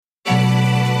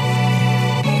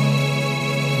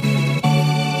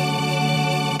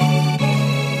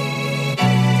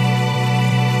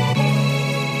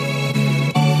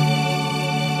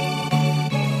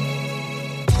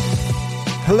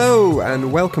Hello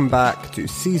and welcome back to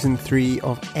Season 3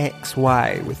 of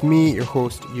XY with me, your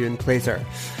host, Ewan Plazer.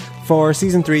 For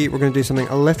Season 3, we're going to do something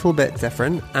a little bit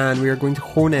different and we are going to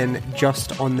hone in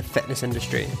just on the fitness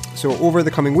industry. So over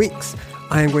the coming weeks,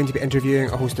 I am going to be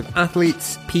interviewing a host of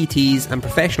athletes, PTs and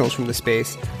professionals from the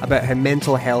space about how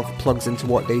mental health plugs into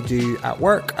what they do at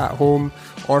work, at home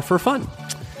or for fun.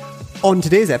 On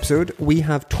today's episode, we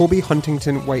have Toby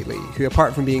Huntington Whiteley, who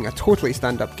apart from being a totally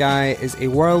stand-up guy, is a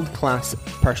world-class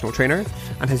personal trainer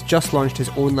and has just launched his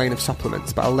own line of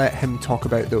supplements, but I'll let him talk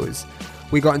about those.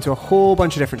 We got into a whole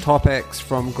bunch of different topics,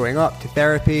 from growing up to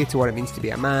therapy to what it means to be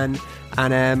a man,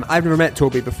 and I've never met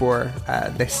Toby before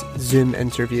this Zoom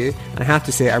interview, and I have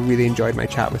to say I really enjoyed my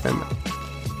chat with him.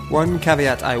 One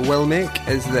caveat I will make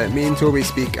is that me and Toby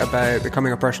speak about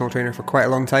becoming a personal trainer for quite a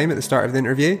long time at the start of the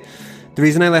interview. The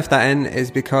reason I left that in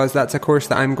is because that's a course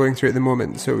that I'm going through at the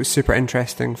moment, so it was super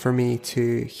interesting for me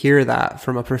to hear that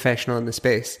from a professional in the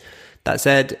space. That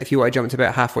said, if you want to jump to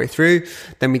about halfway through,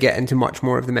 then we get into much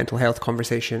more of the mental health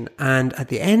conversation. And at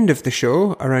the end of the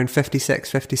show, around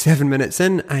 56, 57 minutes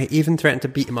in, I even threatened to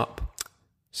beat him up.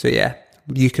 So yeah,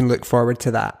 you can look forward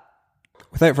to that.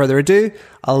 Without further ado,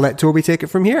 I'll let Toby take it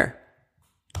from here.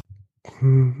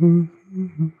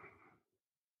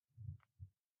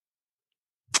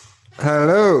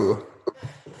 Hello.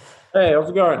 Hey, how's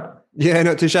it going? Yeah,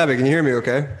 not too shabby. Can you hear me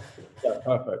okay? Yeah,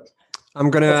 perfect.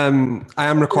 I'm gonna, I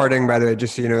am recording, by the way,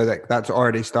 just so you know that that's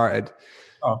already started.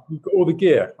 Oh, you've got all the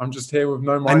gear. I'm just here with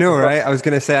no mic. I know, right? I was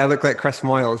going to say I look like Chris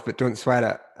Moyles, but don't sweat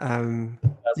it.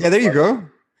 Yeah, there you go.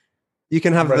 You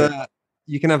can have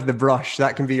the brush.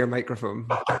 That can be your microphone.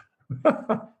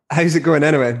 How's it going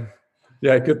anyway?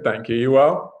 Yeah, good. Thank you. You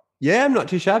well? Yeah, I'm not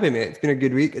too shabby, mate. It's been a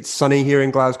good week. It's sunny here in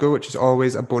Glasgow, which is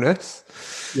always a bonus.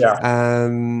 Yeah.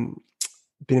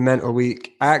 Been a mental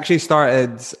week. I actually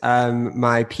started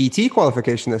my PT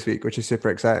qualification this week, which is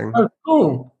super exciting. Oh,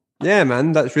 cool. Yeah,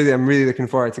 man. I'm really looking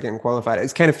forward to getting qualified.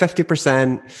 It's kind of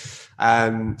 50%,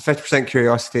 50%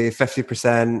 curiosity,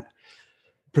 50%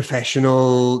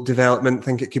 professional development. I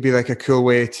think it could be like a cool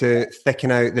way to thicken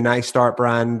out the Nice Start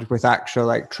brand with actual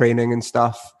like training and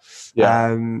stuff. Yeah.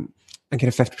 And kind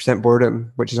of 50%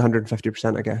 boredom, which is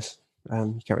 150%, I guess.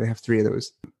 You can't really have three of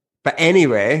those. But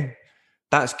anyway,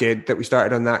 that's good that we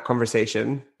started on that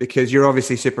conversation because you're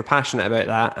obviously super passionate about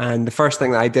that. And the first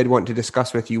thing that I did want to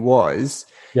discuss with you was,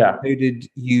 how did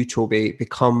you, Toby,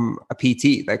 become a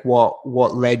PT? Like what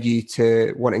led you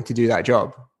to wanting to do that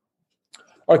job?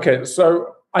 Okay,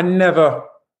 so I never,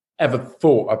 ever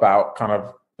thought about kind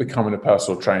of becoming a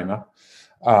personal trainer.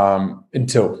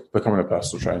 Until becoming a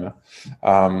personal trainer.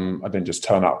 I didn't just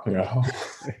turn up and go,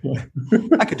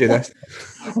 I could do this.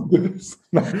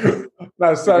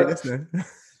 No, so to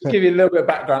give you a little bit of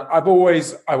background, I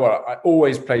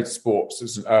always played sports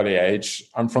at an early age.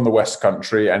 I'm from the West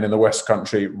Country, and in the West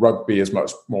Country, rugby is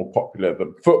much more popular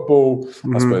than football.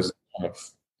 Mm-hmm. I suppose kind of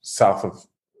south of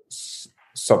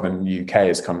southern UK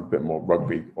is kind of a bit more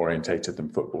rugby orientated than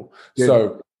football. Yeah.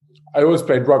 So I always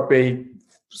played rugby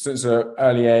since an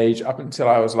early age up until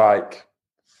I was like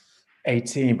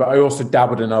 18, but I also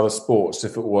dabbled in other sports.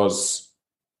 If it was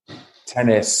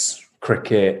tennis,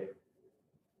 cricket,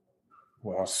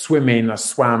 swimming, I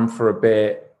swam for a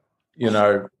bit,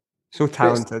 So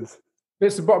talented.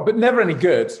 But never any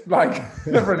good. Like,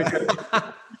 never any good.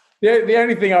 The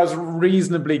only thing I was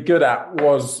reasonably good at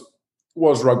was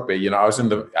rugby. I was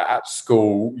at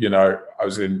school, I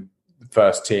was in the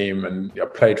first team and I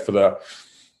played for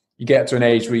you get to an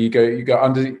age where you go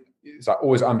under, it's like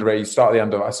always under eight. I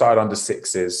started under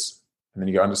sixes and then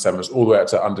you go under sevens all the way up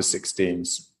to under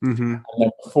 16s. Mm-hmm. And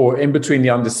then in between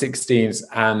the under 16s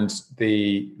and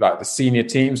the senior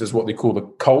teams is what they call the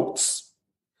Colts.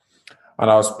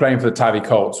 And I was playing for the Tavy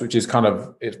Colts, which is kind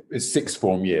of, it's sixth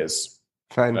form years.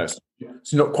 Fine. So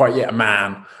you're not quite yet a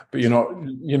man, but you're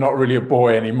not really a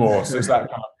boy anymore. So it's that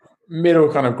kind of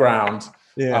middle kind of ground.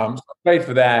 Yeah. So I played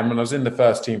for them and I was in the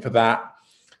first team for that.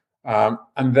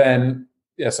 And then,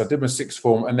 I did my sixth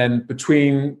form. And then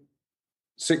between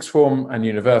sixth form and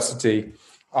university,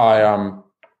 I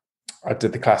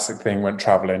did the classic thing, went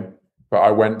traveling. But I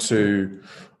went to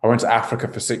Africa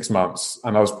for 6 months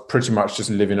and I was pretty much just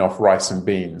living off rice and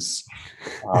beans,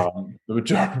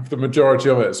 the majority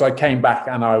of it. So I came back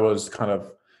and I was kind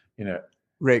of,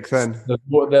 rake thin.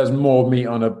 There's more meat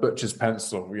on a butcher's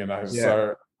pencil, Yeah.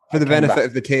 So for the benefit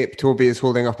of the tape, Toby is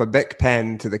holding up a Bic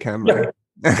pen to the camera.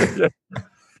 Yeah.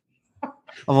 I've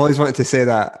always wanted to say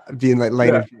that, being like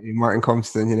line of duty Martin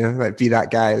Compston, like be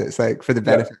that guy that's like for the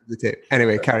benefit of the tape.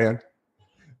 Anyway, carry on.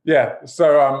 Yeah.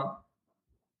 So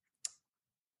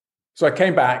I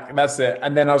came back and that's it.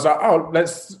 And then I was like,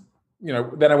 let's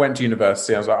then I went to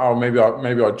university. I was like, oh, maybe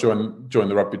I'll join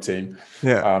the rugby team.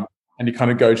 Yeah. And you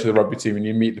kind of go to the rugby team and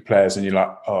you meet the players and you're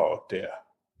like, oh dear,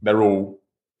 they're all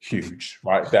huge,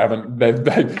 right? They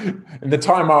in the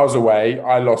time I was away,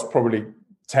 I lost probably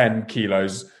 10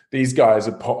 kilos. These guys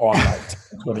have put on like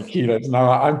 10, 20 kilos. And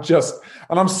I'm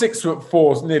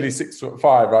 6'4", nearly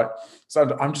 6'5", right?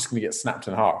 So I'm just going to get snapped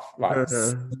in half,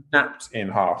 snapped in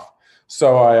half.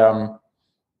 So I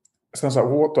was like,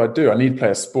 well, what do I do? I need to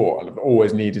play a sport. And I've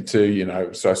always needed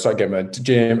to, so I started getting into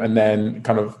gym and then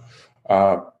kind of,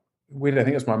 weirdly, I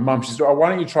think it was my mum. She said, oh, why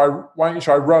don't you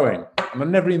try rowing? And I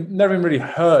never even really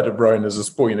heard of rowing as a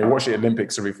sport. You watch the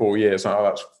Olympics every 4 years. Oh,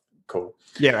 that's cool.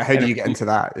 Yeah. How do you get into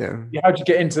that? Yeah. How'd you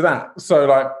get into that?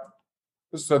 So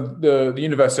the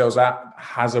university I was at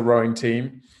has a rowing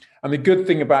team. And the good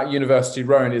thing about university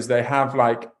rowing is they have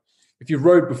if you've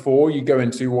rowed before, you go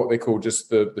into what they call just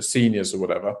the seniors or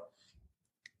whatever.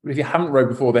 But if you haven't rowed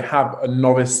before, they have a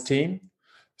novice team.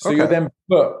 So you're then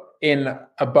put in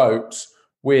a boat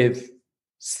with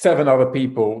 7 other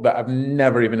people that have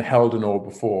never even held an oar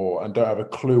before and don't have a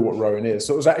clue what rowing is.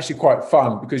 So it was actually quite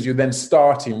fun because you're then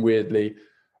starting, weirdly,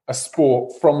 a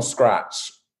sport from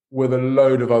scratch with a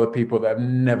load of other people that have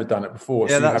never done it before.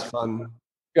 Yeah, so that's fun.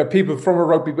 You have people from a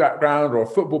rugby background or a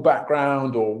football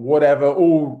background or whatever,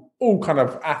 all kind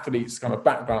of athletes, kind of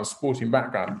background, sporting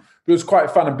background. But it was quite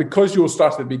fun. And because you're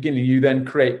starting at the beginning, you then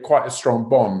create quite a strong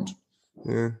bond.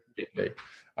 Yeah.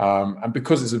 And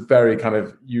because it's a very kind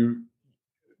of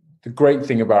the great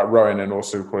thing about rowing, and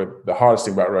also probably the hardest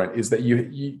thing about rowing, is that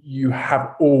you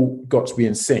have all got to be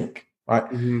in sync, right?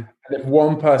 Mm-hmm. And if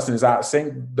one person is out of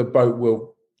sync, the boat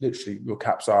will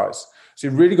capsize. So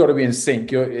you really got to be in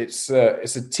sync. It's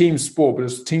a team sport, but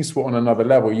it's a team sport on another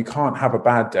level. You can't have a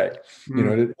bad day.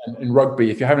 In rugby,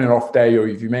 if you're having an off day or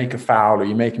if you make a foul or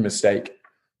you make a mistake,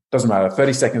 doesn't matter.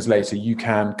 30 seconds later, you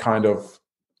can kind of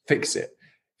fix it.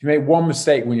 If you make one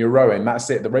mistake when you're rowing, that's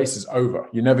it. The race is over.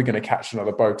 You're never going to catch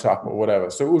another boat up or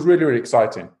whatever. So it was really, really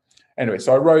exciting. Anyway,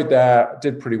 so I rowed there,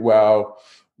 did pretty well,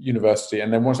 university.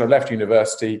 And then once I left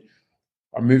university,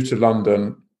 I moved to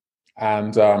London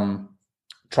and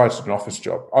tried to do an office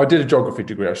job. I did a geography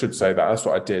degree, I should say that. That's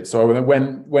what I did. So I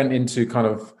went into kind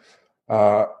of,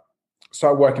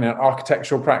 started working in an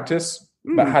architectural practice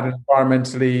that had an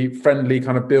environmentally friendly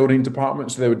kind of building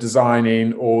department. So they were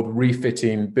designing or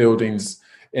refitting buildings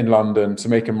in London to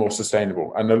make them more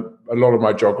sustainable. And a lot of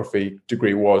my geography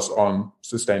degree was on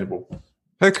sustainable.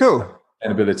 Oh, cool.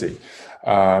 Sustainability.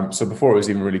 So before it was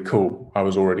even really cool, I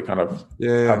was already kind of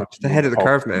just ahead of the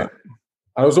curve, mate.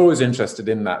 I was always interested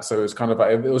in that. So it was kind of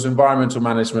it was environmental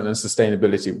management and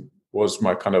sustainability was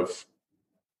my kind of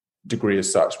degree as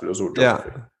such, but it was all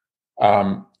geography.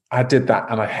 Yeah. I did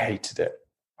that and I hated it.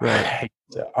 Right. I hated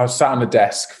it. I was sat on a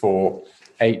desk for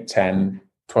 8, 10,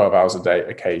 12 hours a day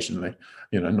occasionally,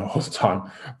 not all the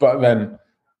time. But then,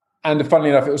 and funnily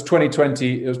enough, it was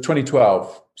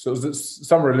 2012. So it was the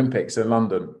Summer Olympics in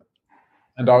London.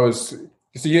 And I was,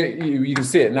 so you can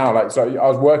see it now. So I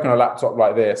was working on a laptop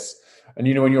like this. And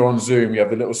when you're on Zoom, you have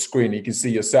the little screen, you can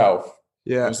see yourself.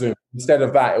 Yeah. On Zoom. Instead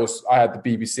of that, I had the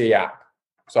BBC app.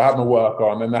 So I had my work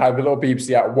on and I had the little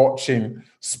BBC app watching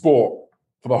sport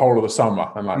for the whole of the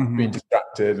summer and being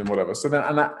distracted and whatever. So then,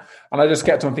 and I just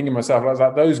kept on thinking to myself, I was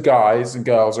like, those guys and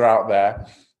girls are out there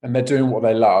and they're doing what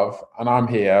they love. And I'm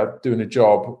here doing a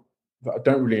job that I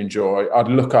don't really enjoy. I'd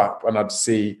look up and I'd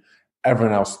see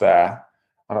everyone else there.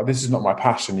 And like, this is not my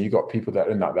passion. You've got people that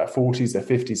are in their 40s, their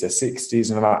 50s, their 60s.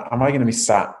 And I'm like, am I going to be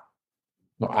sat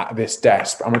not at this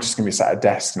desk, but am I just going to be sat at a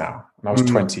desk now? And I was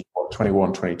 20,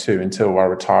 21, 22 until I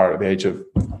retire at the age of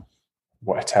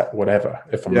whatever,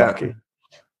 if I'm lucky.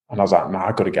 And I was like, nah,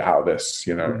 I've got to get out of this.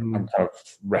 I'm kind of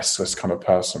restless kind of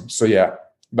person. So yeah,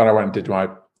 then I went and did my,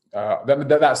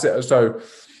 that's it. So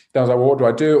then I was like, well, what do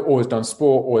I do? Always done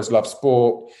sport, always loved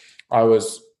sport. I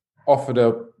was offered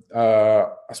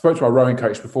I spoke to my rowing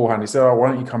coach beforehand. He said, oh, why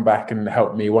don't you come back and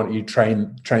help me? Why don't you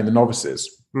train the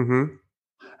novices? Mm-hmm.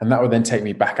 And that would then take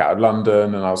me back out of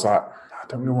London. And I was like, I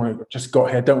don't really want to, just got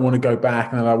here, don't want to go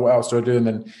back. And then what else do I do? And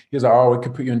then he was like, oh, we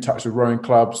could put you in touch with rowing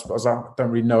clubs. But I was like, I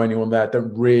don't really know anyone there. I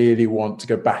don't really want to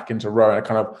go back into rowing.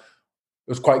 It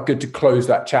was quite good to close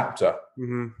that chapter.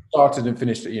 Mm-hmm. Started and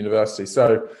finished at university.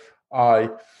 So I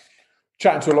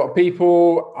chatting to a lot of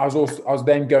people. I was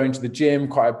then going to the gym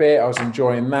quite a bit. I was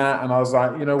enjoying that. And I was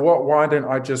like, you know what, why don't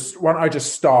I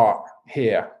just start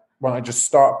here? Why don't I just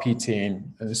start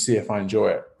PTing and see if I enjoy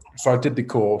it? So I did the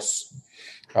course,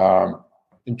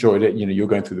 enjoyed it. You're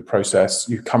going through the process,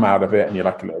 you come out of it and you're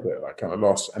like a little bit like kind of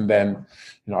lost. And then,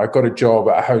 I got a job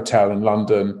at a hotel in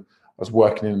London. I was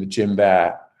working in the gym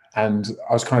there and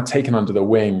I was kind of taken under the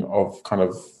wing of kind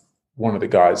of one of the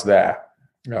guys there,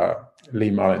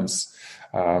 Lee Mullins,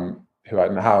 who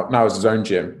now has his own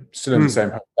gym, still in the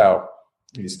same hotel.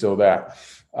 He's still there.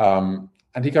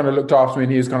 And he kind of looked after me,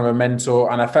 and he was kind of a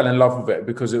mentor, and I fell in love with it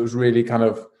because it was really kind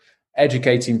of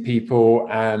educating people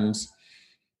and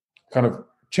kind of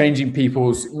changing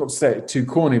people's, not to say it too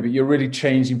corny, but you're really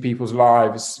changing people's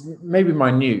lives, maybe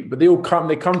minute, but they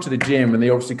come to the gym, and they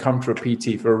obviously come to a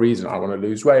PT for a reason. I want to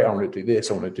lose weight. I want to do this.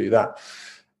 I want to do that.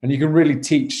 And you can really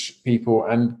teach people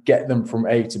and get them from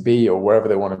A to B or wherever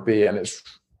they want to be. And it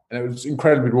was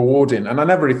incredibly rewarding. And I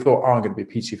never really thought, I'm going to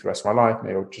be a PT for the rest of my life.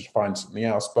 Maybe I'll just find something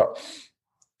else. But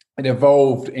it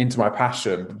evolved into my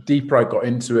passion. The deeper I got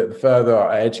into it, the further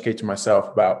I educated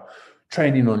myself about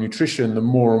training or nutrition, the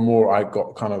more and more I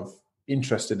got kind of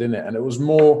interested in it. And it was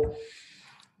more,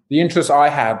 the interest I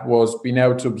had was being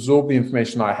able to absorb the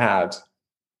information I had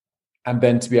and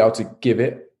then to be able to give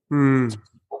it.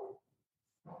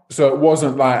 So it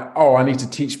wasn't like, I need to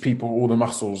teach people all the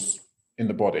muscles in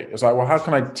the body. It's like, well, how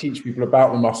can I teach people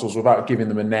about the muscles without giving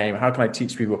them a name? How can I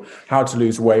teach people how to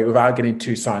lose weight without getting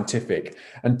too scientific,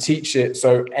 and teach it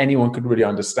so anyone could really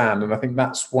understand? And I think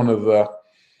that's one of the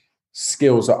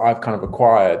skills that I've kind of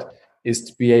acquired, is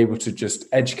to be able to just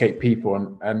educate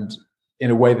people and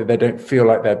in a way that they don't feel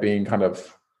like they're being kind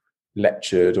of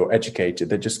lectured or educated.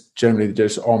 They're just generally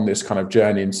just on this kind of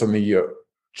journey, and suddenly you're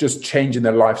just changing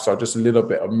their lifestyle just a little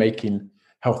bit, of making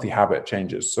healthy habit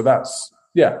changes. So that's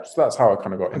how I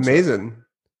kind of got into Amazing. It.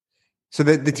 So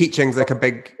the teaching's like a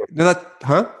big,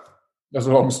 That's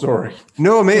a long story.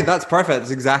 No, mate, that's perfect.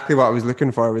 That's exactly what I was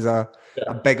looking for, was a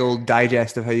big old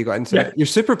digest of how you got into it. You're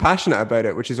super passionate about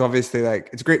it, which is obviously like,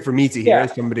 it's great for me to hear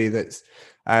as somebody that's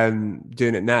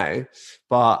doing it now.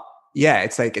 But yeah,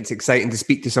 it's like, it's exciting to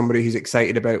speak to somebody who's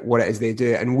excited about what it is they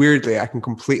do. And weirdly, I can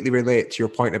completely relate to your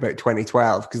point about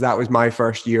 2012, because that was my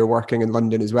first year working in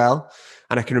London as well.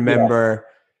 And I can remember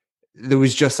there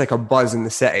was just like a buzz in the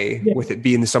city with it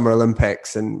being the Summer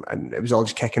Olympics, and it was all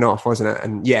just kicking off, wasn't it?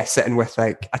 And sitting with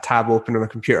like a tab open on a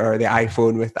computer or the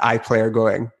iPhone with the iPlayer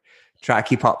going, try to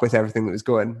keep up with everything that was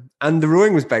going. And the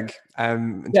rowing was big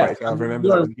in 2012. I remember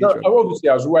that. Obviously,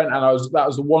 that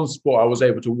was the one sport I was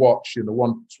able to watch, the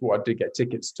one sport I did get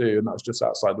tickets to, and that was just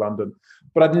outside London.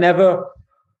 But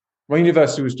my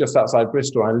university was just outside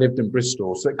Bristol. I lived in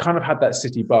Bristol, so it kind of had that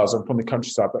city buzz. I'm from the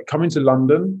countryside, but coming to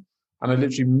London, and I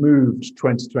literally moved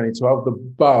 2012, the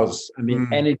buzz and the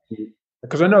energy,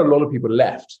 because I know a lot of people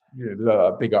left, there's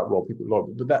a big uproar,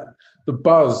 but the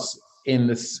buzz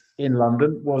in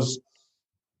London was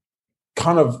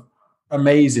kind of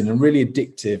amazing and really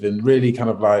addictive, and really kind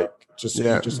of like just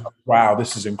wow,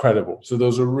 this is incredible. So there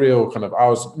was a real kind of, I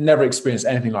was never experienced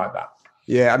anything like that.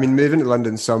 Yeah, I mean, moving to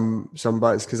London, some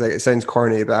buzz, because like, it sounds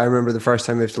corny, but I remember the first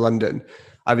time I moved to London,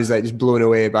 I was like just blown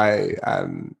away by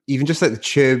even just like the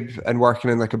tube and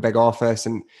working in like a big office.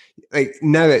 And like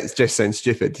now it just sounds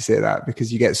stupid to say that,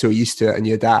 because you get so used to it and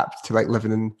you adapt to like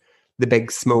living in the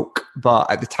big smoke.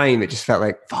 But at the time it just felt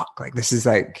like, fuck, like this is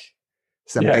a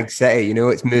big city,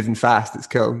 it's moving fast, it's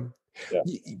cool. Yeah.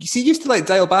 You see, you used to like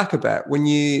dial back a bit when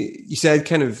you said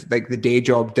kind of like the day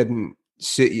job didn't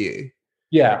suit you.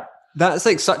 Yeah. That's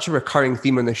like such a recurring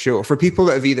theme on the show for people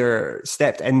that have either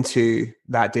stepped into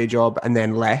that day job and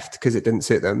then left because it didn't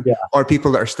suit them, or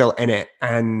people that are still in it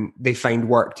and they find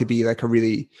work to be like a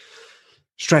really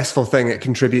stressful thing. It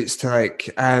contributes to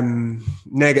like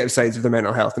negative sides of their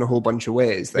mental health in a whole bunch of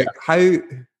ways. Like how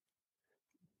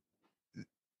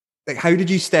did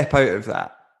you step out of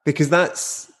that? Because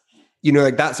that's,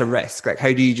 like that's a risk. Like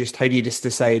how do you just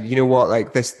decide,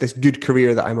 like this good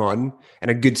career that I'm on in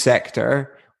a good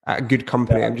sector, at a good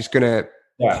company, I'm just going to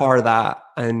par that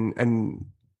and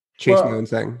chase my own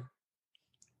thing.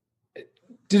 It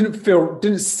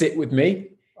didn't sit with me.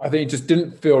 I think it just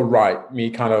didn't feel right.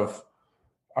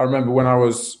 I remember when I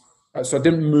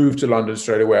didn't move to London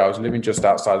straight away. I was living just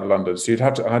outside of London. So and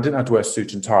I didn't have to wear a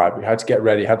suit and tie, but you had to get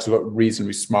ready, had to look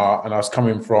reasonably smart. And I was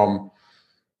coming from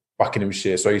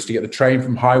Buckinghamshire. So I used to get the train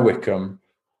from High Wycombe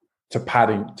to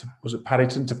Paddington. Was it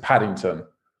Paddington to Paddington?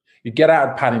 You get out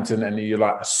of Paddington and you're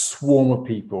like a swarm of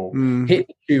people, hit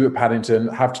the tube at Paddington,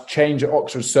 have to change at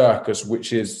Oxford Circus,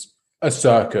 which is a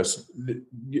circus,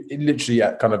 literally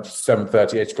at kind of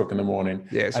 7:30, 8 o'clock in the morning.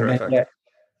 Yeah, it's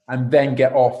and then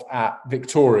get off at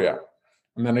Victoria.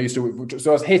 And then so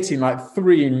I was hitting like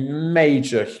 3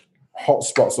 major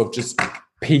hotspots of just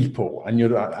people, and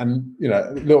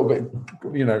a little bit,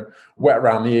 wet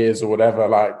around the ears or whatever,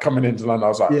 like coming into London, I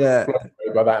was like, blown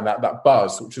away by that and that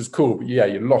buzz, which was cool. But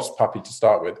you lost puppy to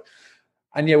start with.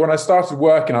 And when I started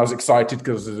working, I was excited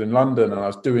because I was in London and I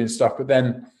was doing stuff. But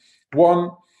then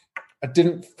I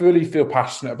didn't fully feel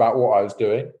passionate about what I was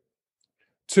doing.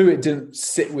 two, it didn't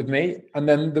sit with me. And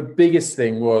then the biggest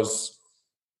thing was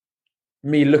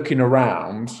me looking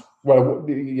around. Well,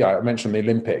 yeah, I mentioned the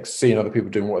Olympics, seeing other people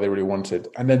doing what they really wanted,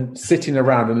 and then sitting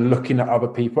around and looking at other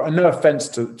people. And no offense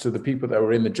to the people that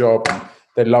were in the job, and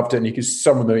they loved it. And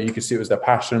some of them, you could see it was their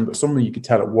passion, but some of them you could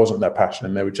tell it wasn't their passion,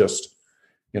 and they were just,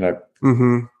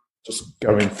 just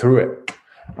going through it.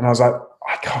 And I was like,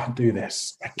 I can't do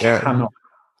this. I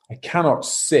cannot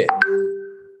sit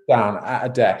down at a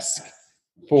desk.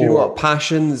 Do you know what?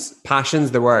 Passion's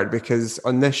the word, because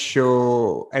on this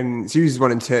show, in series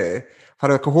 1 and 2, I've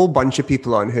had like a whole bunch of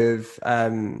people on who've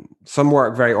some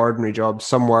work very ordinary jobs,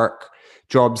 some work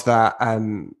jobs that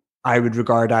I would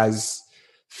regard as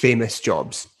famous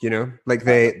jobs, like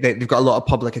they've got a lot of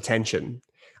public attention.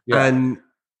 Yeah. And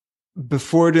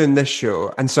before doing this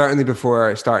show, and certainly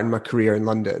before starting my career in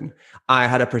London, I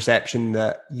had a perception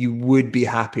that you would be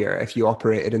happier if you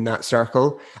operated in that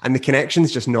circle. And the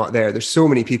connection's just not there. There's so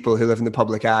many people who live in the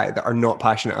public eye that are not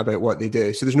passionate about what they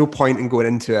do. So there's no point in going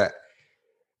into it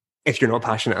if you're not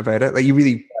passionate about it. Like, you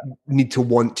really need to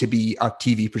want to be a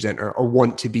TV presenter, or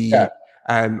want to be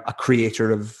a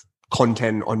creator of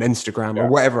content on Instagram, or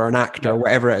whatever, an actor, or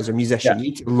whatever it is, or musician. You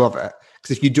need to love it,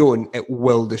 because if you don't, it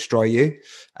will destroy you.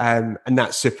 And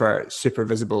that's super, super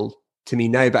visible to me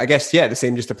now. But I guess, the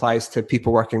same just applies to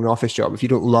people working an office job. If you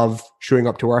don't love showing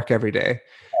up to work every day,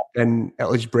 then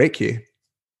it'll just break you.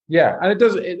 Yeah. And it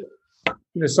does,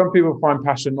 some people find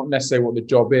passion not necessarily what the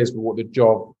job is, but what the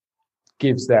job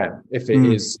gives them. If it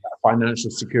is financial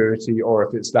security, or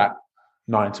if it's that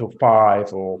 9 till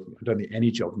 5, or I don't think any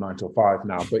job 9 till 5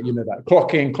 now, but that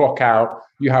clock in, clock out,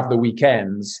 you have the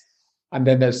weekends, and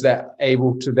then there's that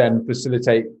able to then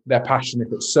facilitate their passion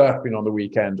if it's surfing on the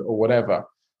weekend or whatever.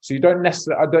 So you don't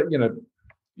necessarily,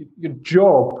 your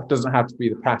job doesn't have to be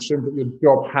the passion, but your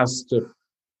job has to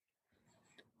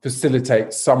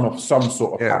facilitate some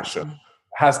sort of passion.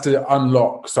 Has to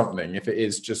unlock something. If it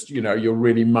is just, you're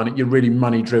really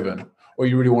money driven, or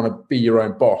you really want to be your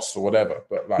own boss or whatever.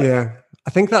 But I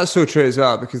think that's so true as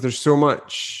well, because there's so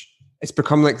much. It's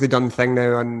become like the done thing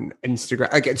now on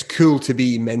Instagram. Like, it's cool to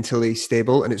be mentally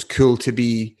stable, and it's cool to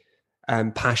be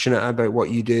passionate about what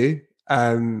you do,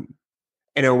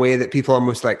 in a way that people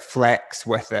almost like flex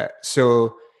with it.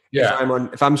 So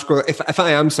if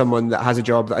I am someone that has a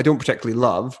job that I don't particularly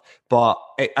love, but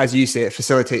as you say, it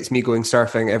facilitates me going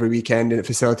surfing every weekend, and it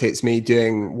facilitates me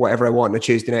doing whatever I want on a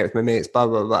Tuesday night with my mates, blah,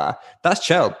 blah, blah. That's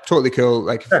chill. Totally cool.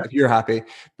 Like, if you're happy,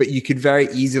 but you could very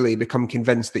easily become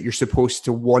convinced that you're supposed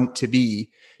to want to be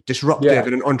disruptive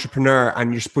and an entrepreneur,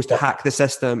 and you're supposed to hack the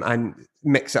system and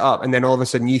mix it up. And then all of a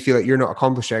sudden you feel like you're not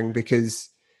accomplishing because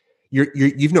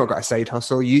you've not got a side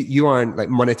hustle. You aren't like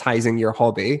monetizing your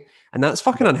hobby. And that's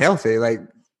fucking unhealthy. Like,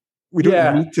 we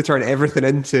don't need to turn everything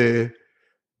into,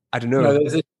 I don't know.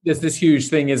 There's this huge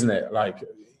thing, isn't it? Like,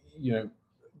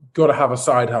 got to have a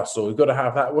side hustle. You've got to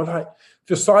have that. Well, like,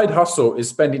 if your side hustle is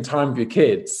spending time with your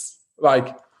kids,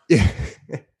 like,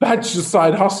 that's your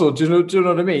side hustle. Do you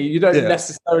know what I mean? You don't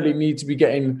necessarily need to be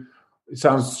getting, it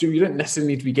sounds stupid, you don't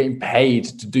necessarily need to be getting paid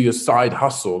to do your side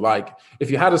hustle. Like,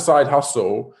 if you had a side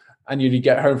hustle and you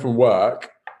get home from work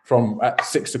from at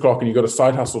 6 o'clock, and you got a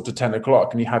side hustle to 10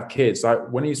 o'clock, and you have kids, like,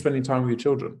 when are you spending time with your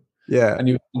children? Yeah.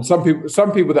 And some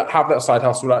people that have that side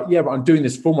hustle are like, but I'm doing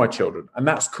this for my children. And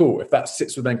that's cool. If that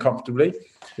sits with them comfortably,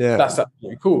 that's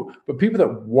absolutely cool. But people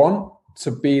that want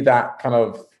to be that kind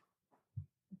of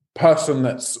person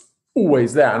that's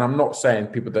always there, and I'm not saying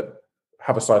people that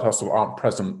have a side hustle aren't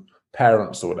present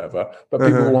parents or whatever, but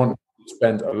people who want to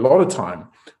spend a lot of time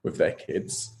with their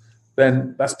kids,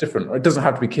 then that's different. Or it doesn't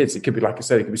have to be kids. It could be, like I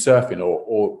said, it could be surfing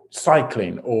or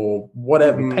cycling or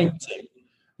whatever, painting,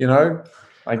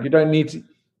 like, you don't need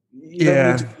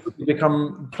to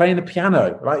become playing the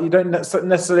piano. Like, you don't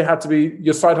necessarily have to be,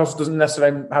 your side hustle doesn't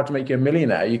necessarily have to make you a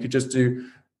millionaire. You could just do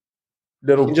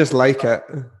little, you just like it.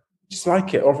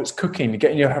 Or if it's cooking,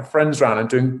 getting your friends around and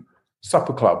doing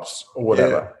supper clubs or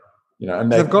whatever,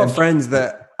 and I've got friends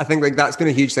that, I think, like, that's been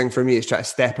a huge thing for me, is try to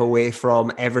step away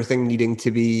from everything needing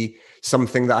to be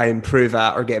something that I improve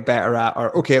at or get better at,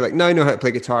 or, okay, like, now I know how to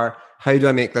play guitar. How do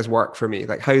I make this work for me?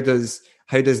 Like, how does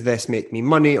this make me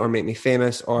money or make me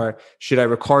famous? Or should I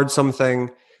record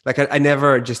something? Like, I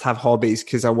never just have hobbies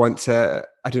because I want to,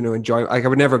 I don't know, enjoy. Like, I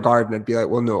would never garden. I'd be like,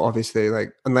 well, no, obviously,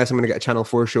 like, unless I'm going to get a Channel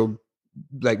 4 show,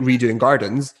 like, redoing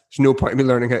gardens, there's no point in me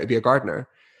learning how to be a gardener.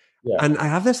 Yeah. And I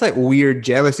have this like weird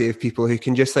jealousy of people who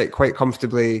can just like quite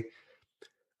comfortably,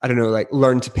 I don't know, like,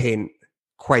 learn to paint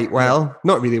quite well,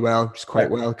 not really well, just quite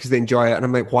well, because they enjoy it. And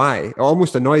I'm like, why? It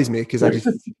almost annoys me, because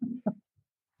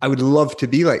I would love to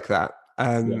be like that.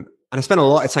 And I spend a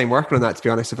lot of time working on that, to be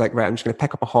honest, of like, right, I'm just going to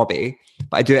pick up a hobby,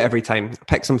 but I do it every time. I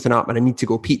pick something up and I need to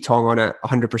go Pete Tong on it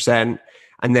 100%.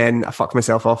 And then I fuck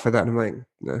myself off with it. And I'm like,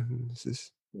 no, this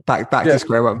is back to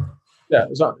square one. Yeah,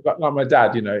 it's like my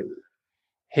dad,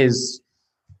 his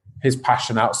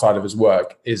passion outside of his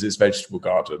work is his vegetable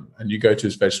garden. And you go to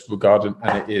his vegetable garden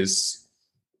and it is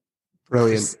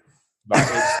brilliant.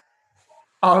 It's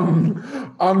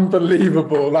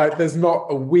unbelievable. Like there's not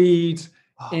a weed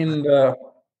in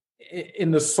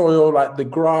the soil. Like the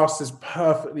grass is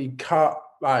perfectly cut.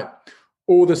 Like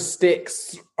all the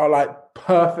sticks are like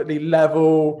perfectly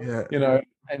level,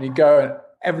 and you go and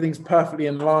everything's perfectly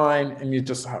in line and you're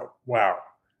just like, wow.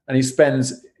 And he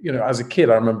spends, as a kid,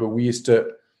 I remember we used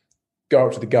to go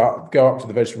up to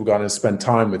the vegetable garden and spend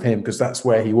time with him because that's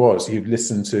where he was. He'd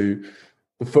listen to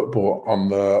the football on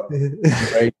the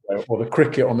radio or the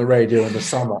cricket on the radio in the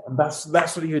summer, and that's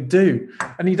what he would do.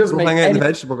 And he doesn't hang out in the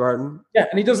vegetable garden. Yeah,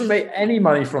 and he doesn't make any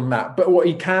money from that. But what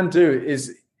he can do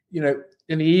is, in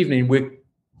the evening we're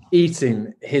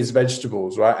eating his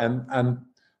vegetables, right? And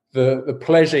the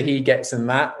pleasure he gets in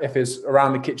that, if it's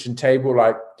around the kitchen table,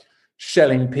 like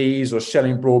shelling peas or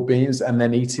shelling broad beans and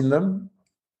then eating them.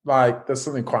 Like there's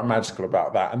something quite magical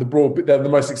about that. And they're the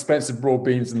most expensive broad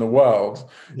beans in the world,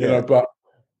 but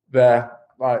they're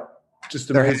like just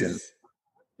amazing.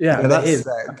 Yeah, that is.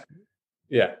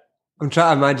 Yeah. I'm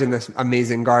trying to imagine this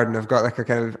amazing garden. I've got like a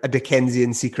kind of a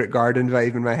Dickensian secret garden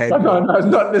vibe in my head.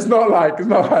 No, it's not like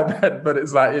that, but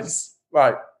it's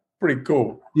like pretty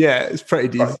cool. Yeah, it's pretty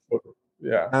decent. Cool.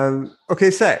 Yeah.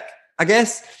 Okay, sick. I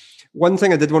guess one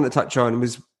thing I did want to touch on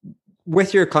was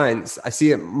with your clients, I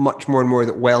see it much more and more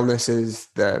that wellness is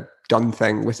the done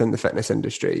thing within the fitness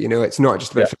industry. It's not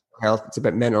just about physical health, it's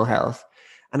about mental health.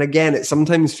 And again, it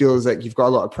sometimes feels like you've got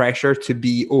a lot of pressure to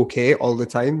be okay all the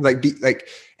time. Like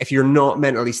if you're not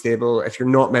mentally stable, if you're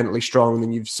not mentally strong,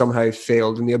 then you've somehow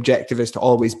failed. And the objective is to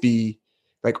always be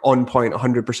like on point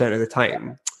 100% of the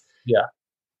time. Yeah.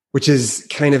 Which is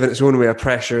kind of in its own way a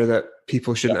pressure that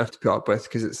people shouldn't have to put up with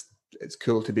because it's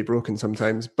cool to be broken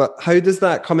sometimes. But how does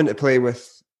that come into play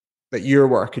with like your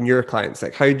work and your clients?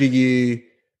 Like how do you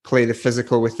play the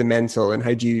physical with the mental, and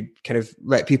how do you kind of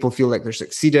let people feel like they're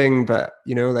succeeding, but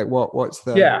like what's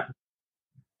the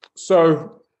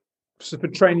so for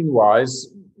training wise,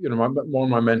 one of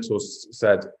my mentors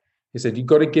said, you've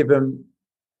got to give them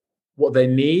what they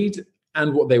need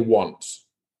and what they want.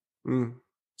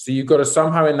 So you've got to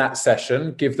somehow in that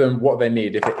session give them what they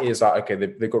need. If it is like, okay,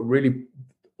 they've got really,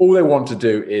 all they want to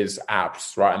do is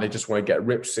abs, right? And they just want to get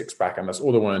ripped six pack, and that's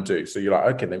all they want to do. So you're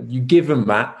like, okay, then you give them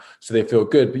that so they feel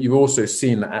good. But you've also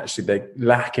seen that actually they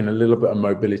lack in a little bit of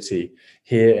mobility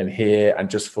here, and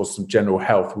just for some general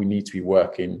health, we need to be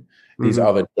working these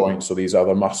other joints or these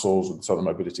other muscles or this other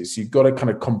mobility. So you've got to kind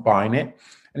of combine it.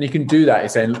 And you can do that.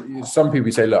 It's saying, some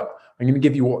people say, look, I'm going to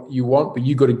give you what you want, but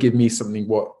you got to give me something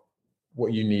what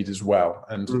you need as well.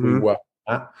 And we work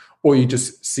on that. Or you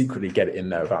just secretly get it in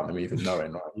there without them even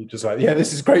knowing, right? You're just like, yeah,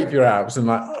 this is great for your abs. And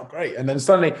like, oh, great. And then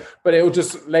suddenly, but it'll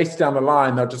just later down the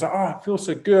line, they'll just like, oh, I feel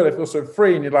so good. I feel so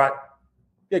free. And you're like,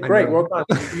 yeah, great. Well done.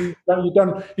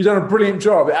 You've done a brilliant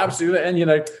job. Absolutely. And,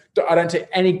 I don't take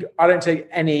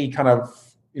any kind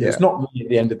of, it's not me at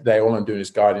the end of the day. All I'm doing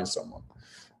is guiding someone.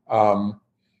 And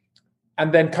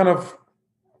then kind of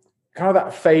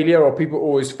that failure, or people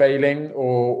always failing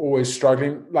or always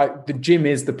struggling, like the gym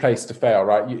is the place to fail,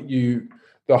 right?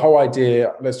 The whole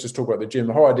idea, let's just talk about the gym.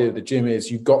 The whole idea of the gym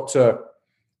is you've got to,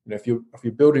 if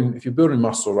you're building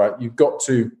muscle, right, you've got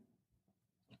to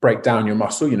break down your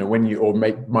muscle, or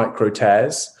make micro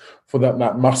tears for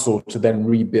that muscle to then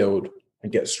rebuild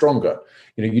and get stronger.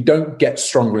 You don't get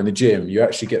stronger in the gym. You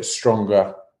actually get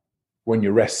stronger when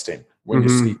you're resting, when you're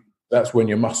sleeping. That's when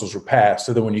your muscles repair.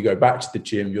 So then when you go back to the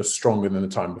gym, you're stronger than the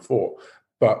time before.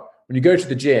 But when you go to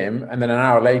the gym and then an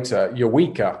hour later, you're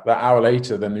weaker that hour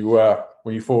later than you were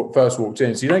when you first walked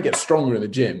in. So you don't get stronger in the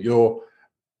gym. You're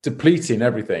depleting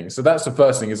everything. So that's the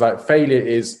first thing, is like failure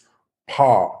is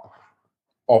part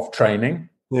of training.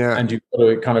 Yeah. And you've got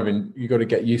to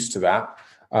get used to that.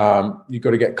 You've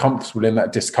got to get comfortable in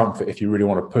that discomfort if you really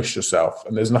want to push yourself.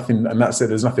 And there's nothing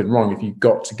wrong. If you've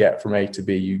got to get from A to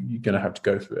B, you're going to have to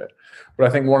go through it. But I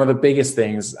think one of the biggest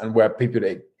things, and where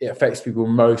it affects people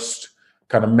most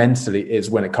kind of mentally, is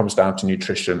when it comes down to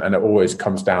nutrition. And it always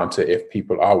comes down to if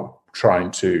people are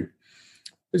trying to,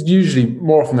 it's usually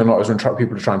more often than not is when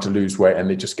people are trying to lose weight and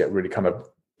they just get really kind of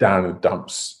down in the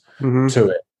dumps to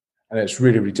it. And it's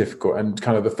really, really difficult. And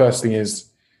kind of the first thing is,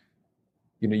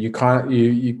 you kind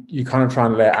of try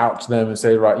and lay it out to them and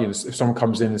say, right, if someone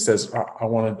comes in and says, I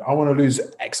want to lose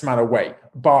X amount of weight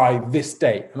by this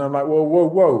date. And I'm like,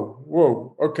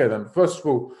 whoa. Okay, then first of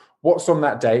all, what's on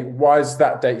that date? Why is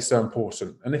that date so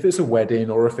important? And if it's a wedding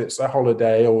or if it's a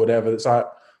holiday or whatever, it's like,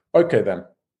 okay, then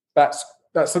that's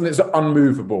something that's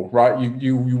unmovable, right?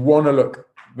 You want to look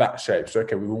that shape. So,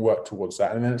 okay, we will work towards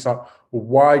that. And then it's like, well,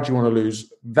 why do you want to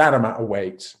lose that amount of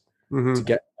weight to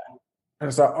get there? And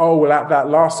it's like, oh, well, at that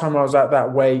last time I was at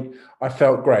that weight, I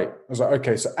felt great. I was like,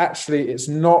 okay, so actually it's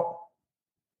not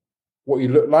what you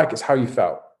look like, it's how you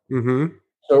felt.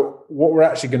 So what we're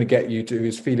actually going to get you to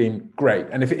is feeling great.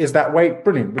 And if it is that weight,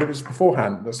 brilliant. But if it's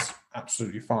beforehand, that's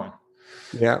absolutely fine.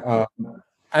 Yeah.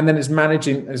 And then it's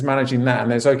managing that. And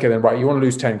then it's okay, then, right, you want to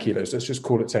lose 10 kilos. Let's just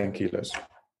call it 10 kilos.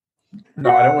 No,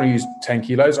 I don't want to use 10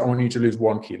 kilos. I want you to lose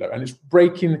 1 kilo. And it's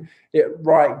breaking it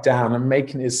right down and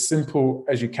making it as simple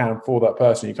as you can for that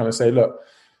person. You kind of say, look,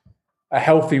 a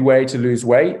healthy way to lose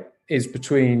weight is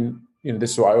between,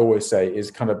 this is what I always say,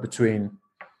 is kind of between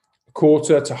a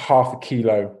quarter to half a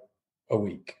kilo a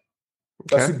week.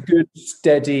 That's a good,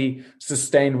 steady,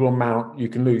 sustainable amount you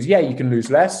can lose. Yeah, you can lose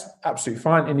less, absolutely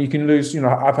fine. And you can lose,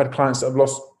 I've had clients that have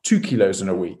lost 2 kilos in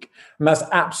a week, and that's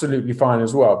absolutely fine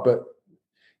as well. But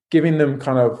giving them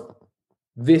kind of,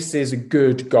 this is a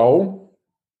good goal,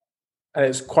 and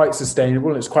it's quite sustainable,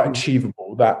 and it's quite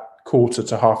achievable, that quarter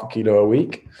to half a kilo a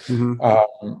week.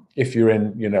 If you're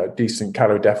in, a decent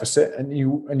calorie deficit, and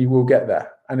you will get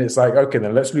there. And it's like, okay,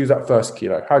 then let's lose that first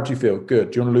kilo. How do you feel?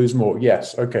 Good. Do you want to lose more?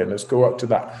 Yes. Okay, let's go up to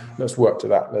that. Let's work to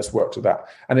that. Let's work to that.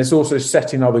 And it's also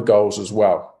setting other goals as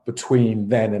well between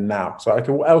then and now. So,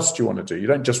 okay, what else do you want to do? You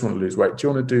don't just want to lose weight. Do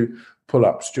you want to do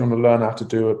pull-ups? Do you want to learn how to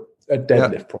do a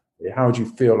deadlift properly? How would you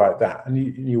feel like that? And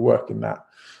you work in that.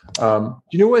 Do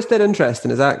you know what's dead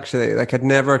interesting is actually, like, I'd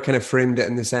never kind of framed it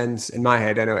in the sense, in my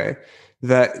head anyway,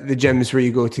 that the gyms where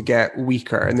you go to get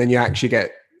weaker and then you actually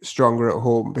get stronger at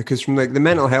home, because from like the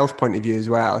mental health point of view as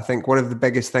well, I think one of the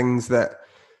biggest things that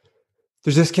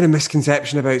there's this kind of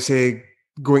misconception about, say,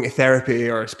 going to therapy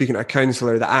or speaking to a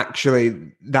counselor, that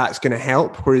actually that's going to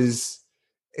help, whereas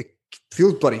it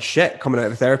feels bloody shit coming out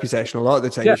of a therapy session a lot of the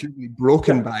time. You feel really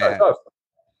broken by it,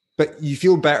 but you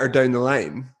feel better down the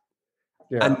line.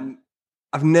 And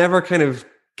I've never kind of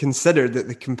considered that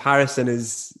the comparison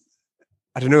is,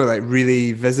 I don't know, like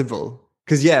really visible.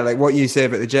 Because like what you say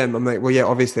about the gym, I'm like, well, yeah,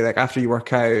 obviously, like after you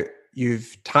work out,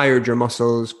 you've tired your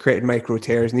muscles, created micro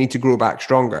tears, need to grow back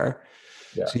stronger.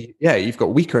 So you've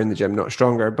got weaker in the gym, not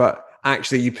stronger. But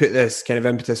actually, you put this kind of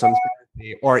impetus on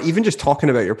therapy, or even just talking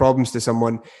about your problems to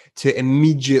someone to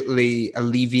immediately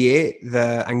alleviate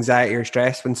the anxiety or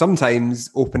stress, when sometimes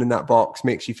opening that box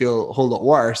makes you feel a whole lot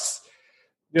worse.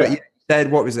 But you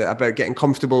said, what was it about getting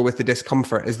comfortable with the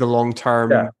discomfort is the long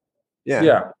term?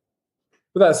 Yeah.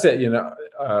 But that's it,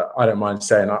 I don't mind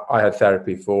saying I had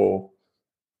therapy for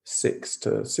 6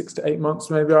 to 8 months,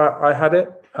 maybe I had it.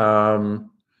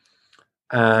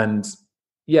 And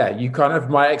you kind of,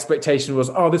 my expectation was,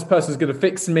 oh, this person's going to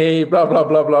fix me, blah, blah,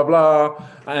 blah, blah, blah.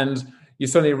 And you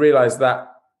suddenly realize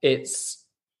that it's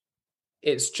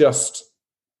just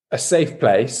a safe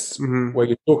place where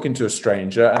you're talking to a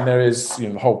stranger, and there is,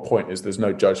 the whole point is there's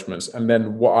no judgments. And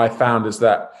then what I found is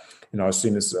that, I was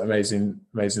seeing this amazing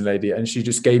lady, and she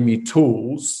just gave me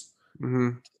tools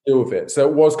to deal with it. So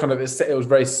it was kind of, it was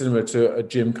very similar to a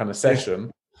gym kind of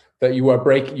session, that you're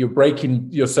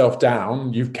breaking yourself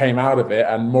down. You came out of it,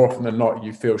 and more often than not,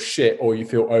 you feel shit, or you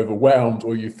feel overwhelmed,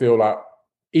 or you feel like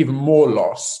even more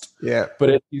lost. Yeah.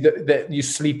 But you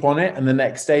sleep on it, and the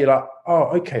next day you're like,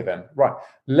 oh, okay then, right.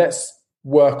 Let's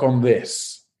work on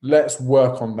this. Let's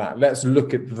work on that. Let's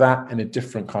look at that in a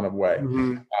different kind of way.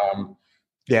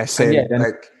 Same.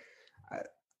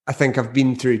 I think I've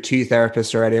been through 2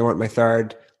 therapists already. I want my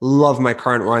 3rd. Love my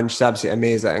current one. She's absolutely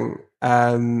amazing.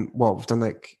 We've done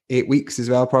like 8 weeks as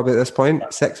well, probably at this point,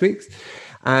 6 weeks.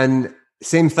 And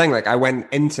same thing, like I went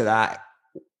into that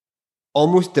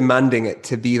almost demanding it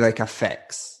to be like a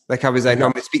fix. Like I was like, no,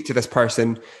 I'm going to speak to this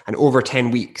person, and over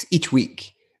 10 weeks, each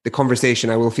week, the conversation,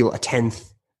 I will feel a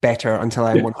 10th better until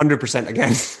I'm 100%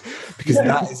 again, because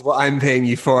that is what I'm paying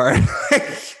you for.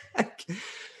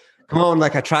 Come on,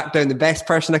 like I tracked down the best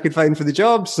person I could find for the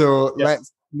job, so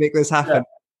let's make this happen.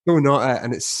 No, not it,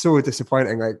 and it's so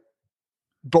disappointing, like,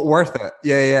 but worth it.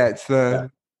 It's the.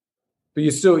 But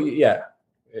you still,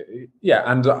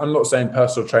 and I'm not saying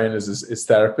personal trainers is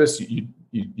therapists.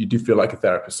 You do feel like a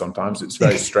therapist sometimes. It's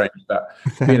very strange that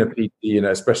being a PT,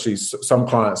 especially some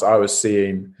clients I was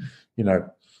seeing,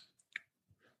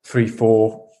 3,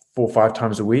 4, 5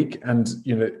 times a week, and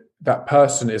that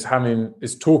person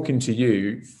is talking to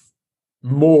you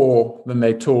more than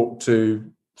they talk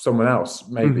to someone else,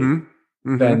 maybe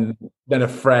than a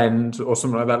friend or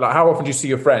something like that. Like, how often do you see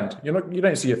your friend? You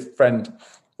don't see your friend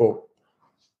for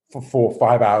for 4 or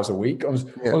 5 hours a week on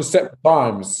separate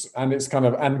times, and it's kind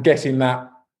of and getting that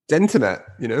it's intimate,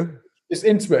 it's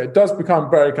intimate. It does become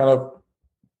very kind of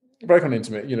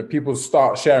intimate. People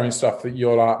start sharing stuff that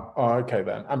you're like, oh, okay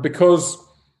then, and because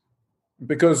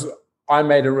I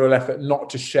made a real effort not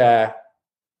to share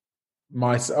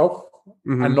myself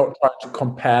and not try to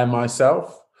compare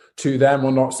myself to them,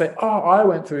 or not say, oh, I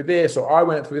went through this or I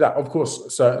went through that. Of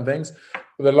course, certain things.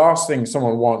 But the last thing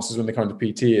someone wants is when they come to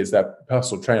PT is their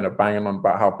personal trainer banging on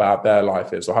about how bad their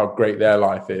life is or how great their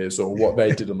life is or what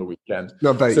they did on the weekend.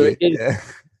 Not about so you.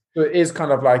 So it is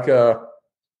kind of like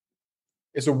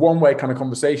it's a one-way kind of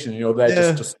conversation. You're there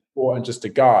just to support and just to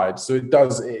guide. So it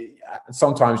does.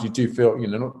 Sometimes you do feel,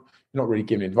 you're not really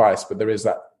giving advice, but there is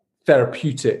that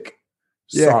therapeutic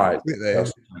side.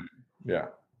 Yeah.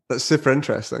 That's super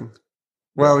interesting.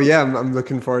 Well, yeah, I'm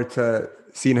looking forward to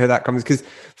seeing how that comes, because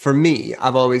for me,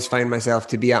 I've always found myself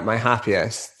to be at my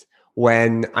happiest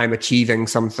when I'm achieving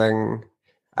something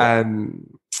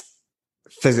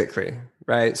physically,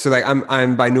 right? So like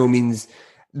I'm by no means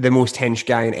the most hench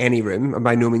guy in any room. I'm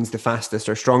by no means the fastest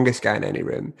or strongest guy in any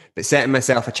room, but setting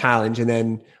myself a challenge and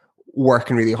then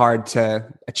working really hard to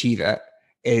achieve it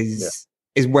is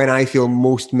when I feel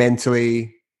most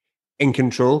mentally in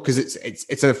control, because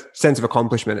it's a sense of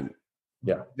accomplishment.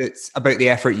 Yeah, it's about the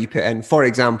effort you put in. For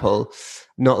example,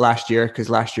 not last year, because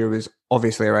last year was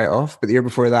obviously a write-off, but the year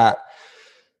before that,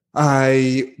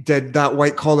 I did that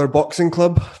white collar boxing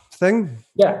club thing.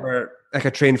 Yeah, where like I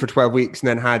trained for 12 weeks and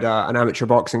then had an amateur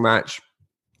boxing match.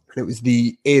 And it was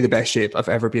the best shape I've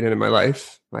ever been in my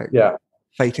life. Like,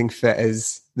 fighting fit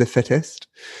is the fittest.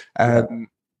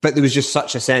 But there was just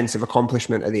such a sense of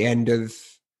accomplishment at the end of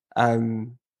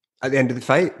the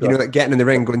fight. You know, like getting in the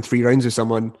ring, going 3 rounds with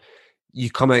someone, you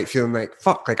come out feeling like,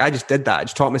 fuck, like I just did that. I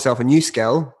just taught myself a new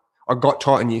skill, or got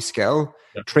taught a new skill,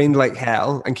 trained like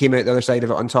hell, and came out the other side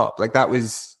of it on top. Like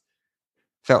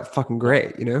felt fucking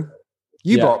great,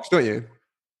 You box, don't you?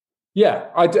 Yeah,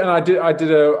 I did. And I did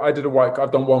a white.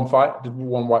 I've done one fight. I did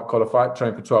one white collar fight.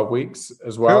 Trained for 12 weeks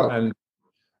as well. Cool. And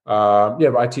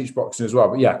but I teach boxing as well.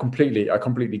 But yeah, I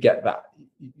completely get that.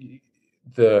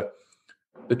 The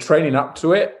training up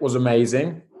to it was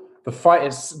amazing. The fight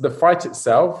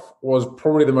itself was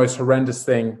probably the most horrendous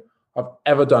thing I've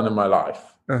ever done in my life.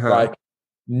 Like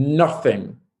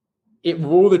nothing. With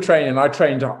all the training, I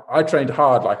trained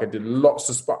hard. Like I did lots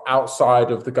of spot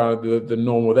outside of the kind of the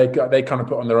normal. They kind of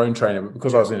put on their own training, but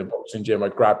because I was in a boxing gym,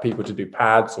 I'd grab people to do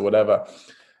pads or whatever.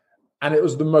 And it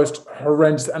was the most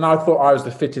horrendous. And I thought I was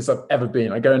the fittest I've ever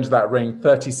been. I go into that ring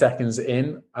 30 seconds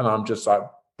in, and I'm just like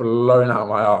blown out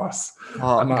my ass.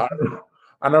 And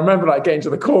I remember like getting to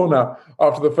the corner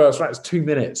after the first round. It's 2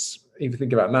 minutes. Even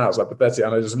thinking about it now, it's like pathetic.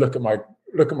 And I just look at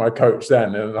my coach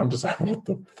then, and I'm just like, what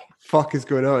the fuck is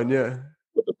going on? Yeah.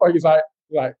 What the fuck is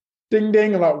like ding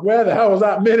ding? And like, where the hell was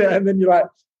that minute? And then you like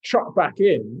truck back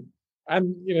in.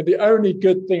 And the only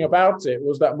good thing about it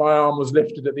was that my arm was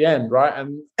lifted at the end, right?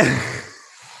 And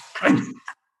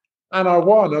and I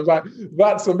won. I was like,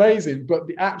 that's amazing. But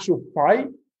the actual fight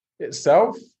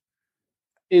itself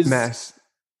is mess.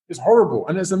 It's horrible,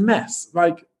 and it's a mess.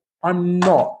 Like, I'm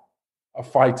not a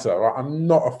fighter. Right? I'm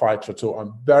not a fighter at all.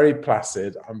 I'm very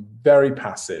placid. I'm very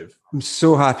passive. I'm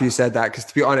so happy you said that, because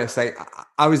to be honest, like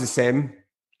I was the same.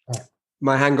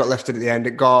 My hand got lifted at the end.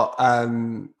 It got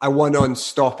I won on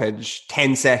stoppage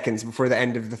 10 seconds before the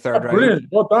end of the third round. Brilliant.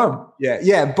 Well done.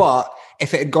 Yeah. But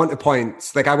if it had gone to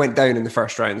points, like I went down in the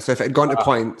first round. So if it had gone to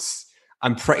points,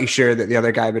 I'm pretty sure that the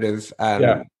other guy would have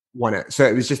won it. So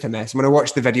it was just a mess. When I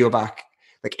watched the video back,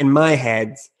 like in my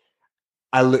head,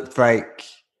 I looked like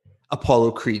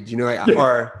Apollo Creed,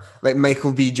 or like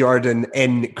Michael B. Jordan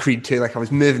in Creed 2. Like I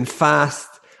was moving fast,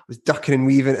 I was ducking and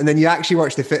weaving. And then you actually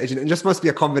watch the footage, and it just must be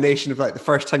a combination of like the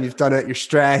first time you've done it, you're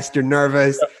stressed, you're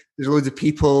nervous, there's loads of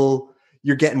people,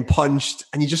 you're getting punched,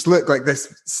 and you just look like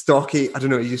this stocky, I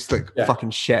don't know, you just look fucking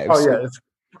shit.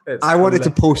 I wanted to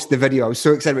post the video. I was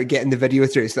so excited about getting the video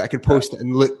through so that I could post it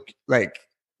and look like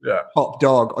top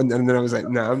dog. And then I was like,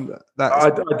 no, I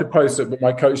had to post it, but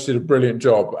my coach did a brilliant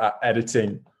job at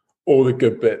editing all the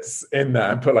good bits in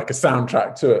there and put like a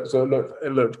soundtrack to it. So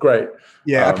it looked great.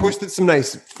 Yeah, I posted some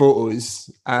nice photos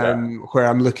where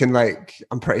I'm looking like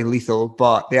I'm pretty lethal,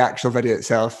 but the actual video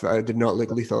itself did not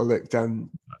look lethal. It looked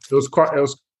it was quite,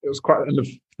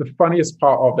 and the funniest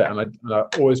part of it, and I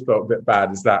always felt a bit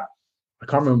bad, is that I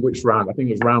can't remember which round. I think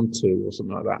it was round 2 or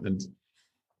something like that. And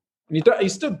you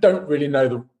still don't really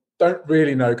know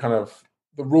kind of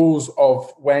the rules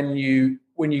of when you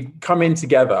come in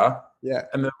together,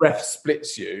 and the ref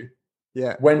splits you,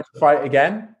 when to fight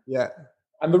again.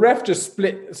 And the ref just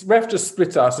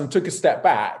split us and took a step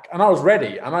back, and I was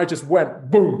ready, and I just went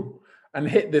boom and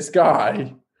hit this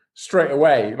guy straight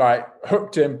away, like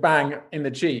hooked him bang in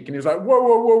the cheek, and he was like, whoa,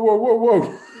 whoa, whoa, whoa, whoa,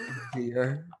 whoa.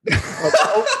 Yeah.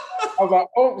 I was like,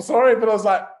 oh, sorry, but I was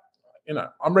like,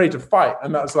 I'm ready to fight,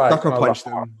 and that's like, Sucker punch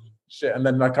them. Oh, shit, and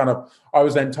then I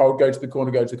was then told go to the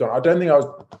corner. I don't think I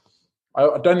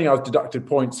was deducted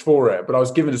points for it, but I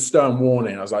was given a stern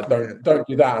warning. I was like, don't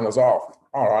do that, and I was like, oh,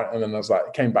 all right, and then I was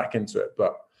like, came back into it,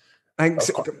 but.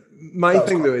 My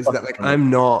thing though is that like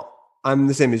I'm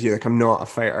the same as you. Like I'm not a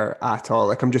fighter at all.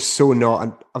 Like I'm just so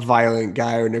not a violent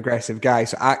guy or an aggressive guy.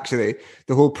 So actually,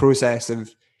 the whole process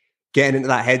of getting into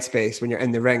that headspace when you're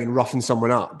in the ring and roughing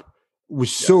someone up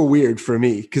was so weird for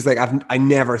me because like I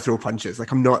never throw punches.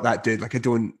 Like I'm not that dude. Like I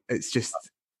don't. It's just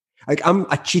like I'm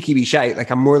a cheeky wee shite.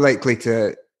 Like I'm more likely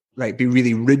to like be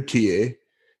really rude to you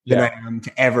than I am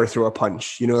to ever throw a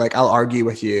punch. Like I'll argue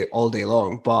with you all day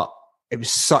long, but. It was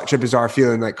such a bizarre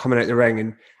feeling, like coming out the ring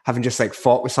and having just like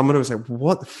fought with someone. I was like,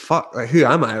 what the fuck? Like, who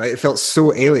am I? Like, it felt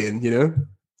so alien,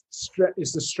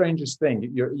 It's the strangest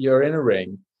thing. You're in a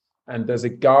ring and there's a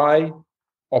guy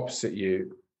opposite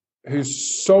you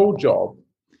whose sole job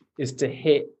is to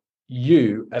hit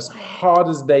you as hard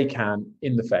as they can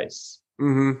in the face.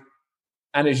 Mm-hmm.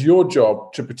 And it's your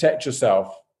job to protect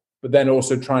yourself, but then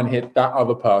also try and hit that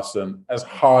other person as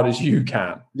hard as you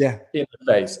can in the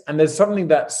face. And there's something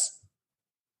that's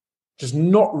just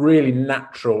not really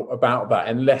natural about that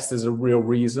unless there's a real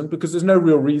reason, because there's no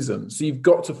real reason. So you've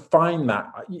got to find that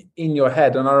in your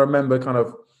head. And I remember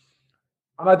and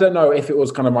I don't know if it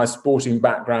was kind of my sporting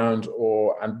background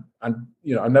and I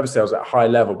never say I was at a high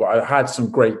level, but I had some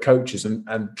great coaches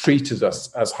and treated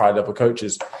us as high level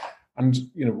coaches. And,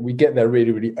 we get there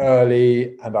really, really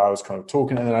early and I was kind of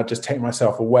talking and then I'd just take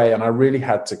myself away. And I really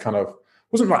had to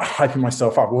wasn't like hyping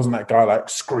myself up. I wasn't that guy like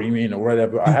screaming or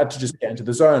whatever. I had to just get into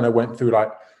the zone. I went through like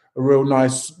a real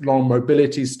nice long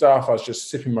mobility stuff. I was just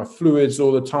sipping my fluids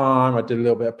all the time. I did a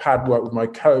little bit of pad work with my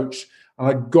coach and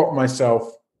I got myself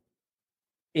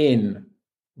in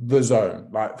the zone,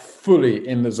 like fully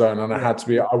in the zone. And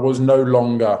I was no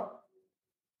longer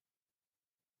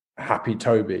happy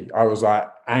Toby. I was like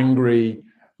angry,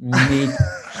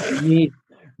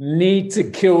 need to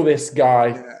kill this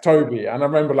guy, Toby. And I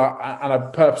remember and I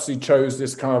purposely chose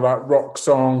this kind of like rock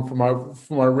song for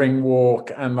my ring walk.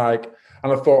 And I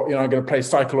thought, I'm going to play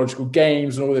psychological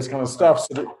games and all this kind of stuff.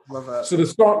 So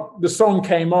the song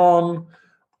came on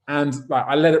and like,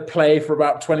 I let it play for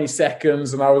about 20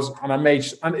 seconds and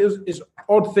it's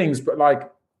odd things, but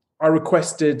like I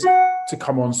requested to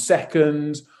come on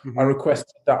second. Mm-hmm. I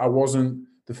requested that I wasn't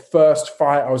the first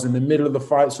fight. I was in the middle of the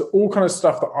fight. So all kind of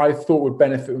stuff that I thought would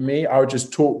benefit me, I would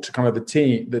just talk to kind of the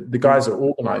team, the guys that are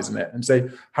organizing it and say,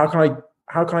 how can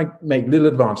I make little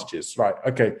advantages? Right.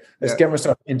 Okay. Let's get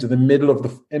myself into the middle of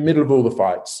all the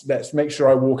fights. Let's make sure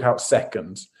I walk out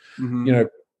second. Mm-hmm.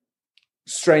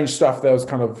 Strange stuff. There was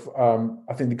kind of,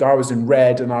 I think the guy was in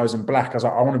red and I was in black. I was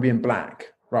like, I want to be in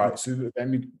black. Right. So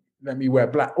let me wear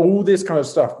black, all this kind of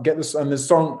stuff. Get this, and my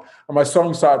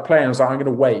song started playing. I was like, I'm going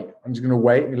to wait. I'm just going to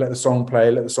wait and let the song play,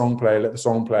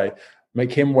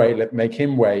 make him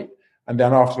wait. And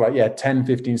then after 10,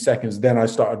 15 seconds, then I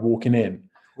started walking in.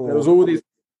 Cool. It was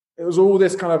all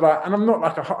this kind of like, and I'm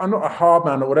not a hard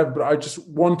man or whatever, but I just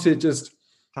wanted to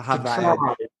have that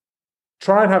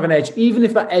try and have an edge, even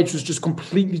if that edge was just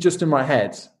completely just in my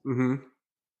head. Mm-hmm.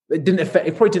 It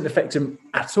probably didn't affect him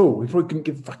at all. He probably couldn't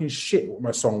give a fucking shit what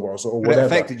my song was or whatever. It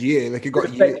affected you, like it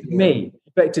affected me. It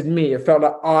affected me. It felt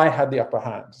like I had the upper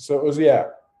hand. So it was,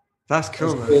 That's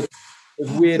cool, man. It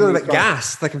was weird. I'm feeling a bit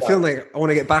gassed. Like I'm feeling like I want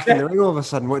to get back in the ring all of a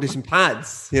sudden. I want to do some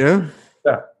pads, Yeah.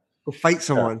 Go fight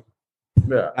someone.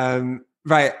 Yeah.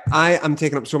 Right. I am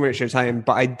taking up so much of your time,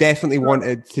 but I definitely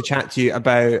wanted to chat to you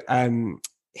about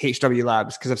HW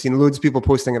Labs because I've seen loads of people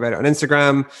posting about it on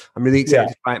Instagram. I'm really excited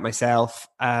to try it myself.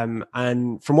 And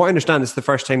from what I understand, it's the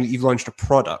first time that you've launched a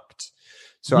product.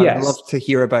 So I'd love to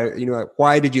hear about, like,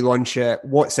 why did you launch it?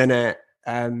 What's in it?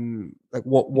 Like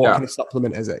what kind of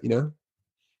supplement is it,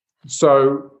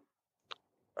 So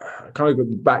kind of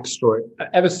the backstory.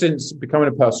 Ever since becoming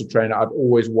a personal trainer, I've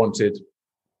always wanted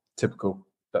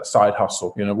that side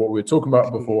hustle, what we were talking about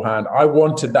beforehand. I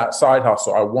wanted that side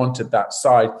hustle. I wanted that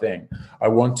side thing. I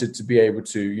wanted to be able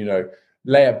to,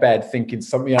 lay at bed thinking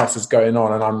something else is going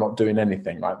on and I'm not doing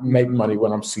anything, like make money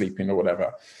when I'm sleeping or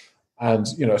whatever. And,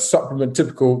 supplement,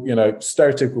 typical,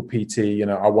 stereotypical PT,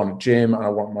 I want a gym and I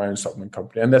want my own supplement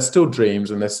company. And there's still dreams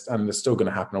and they're still going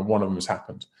to happen. And one of them has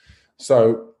happened.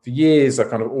 So for years, I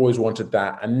kind of always wanted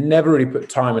that and never really put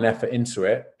time and effort into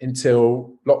it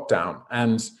until lockdown.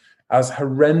 And as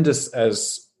horrendous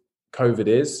as COVID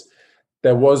is,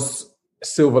 there was a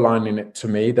silver lining it to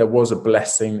me. There was a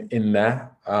blessing in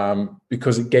there,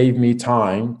 because it gave me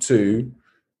time to,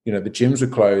 the gyms were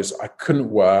closed. I couldn't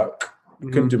work. I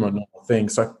couldn't do my normal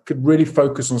things. So I could really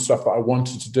focus on stuff that I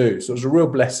wanted to do. So it was a real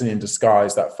blessing in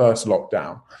disguise, that first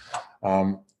lockdown.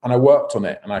 And I worked on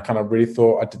it, and I kind of really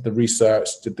thought, I did the research,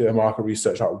 did the market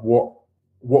research, like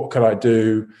what could I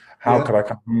do? How could I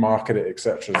kind of market it,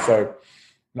 etc. So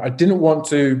I didn't want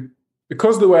to,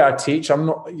 because of the way I teach, I'm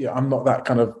not that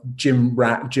kind of gym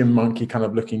rat, gym monkey kind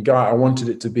of looking guy. I wanted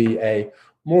it to be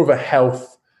more of a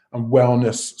health and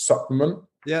wellness supplement.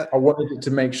 Yeah. I wanted it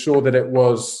to make sure that it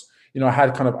was,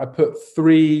 I put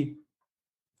three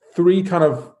kind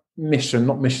of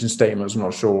not mission statements. I'm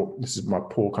not sure, this is my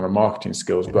poor kind of marketing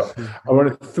skills, but I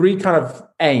wanted three kind of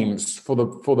aims for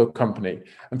the company,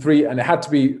 and it had to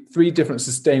be three different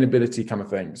sustainability kind of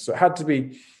things. So it had to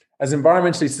be as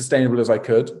environmentally sustainable as I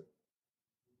could,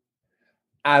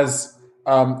 as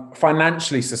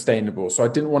financially sustainable. So I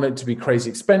didn't want it to be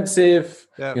crazy expensive.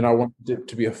 I wanted it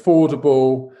to be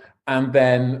affordable. And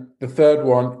then the third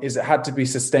one is it had to be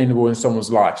sustainable in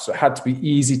someone's life. So it had to be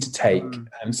easy to take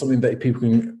and something that people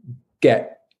can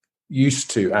get used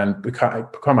to and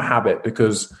become a habit.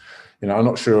 Because, I'm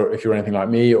not sure if you're anything like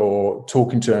me or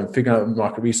talking to and figuring out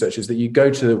market research, is that you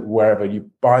go to wherever you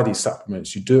buy these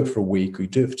supplements, you do it for a week or you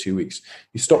do it for 2 weeks,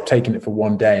 you stop taking it for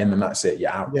one day and then that's it.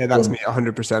 You're out. Yeah, that's me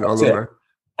 100% all over.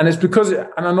 And it's because, and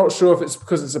I'm not sure if it's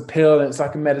because it's a pill and it's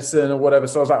like a medicine or whatever.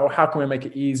 So I was like, well, how can we make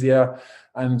it easier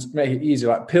and make it easier?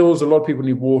 Like pills, a lot of people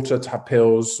need water to have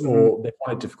pills, or they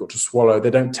find it difficult to swallow.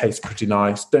 They don't taste pretty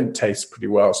nice, don't taste pretty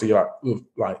well. So you're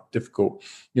like difficult.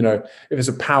 If it's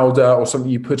a powder or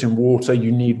something you put in water,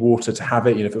 you need water to have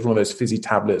it. If it's one of those fizzy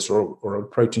tablets or a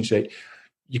protein shake,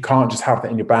 you can't just have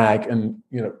that in your bag and,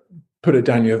 put it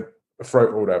down your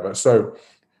throat or whatever. So,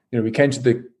 we came to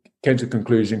the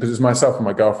conclusion, because it's myself and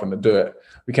my girlfriend that do it,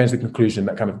 we came to the conclusion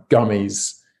that kind of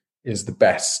gummies is the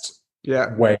best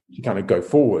way to kind of go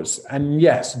forwards. And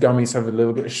yes, gummies have a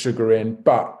little bit of sugar in,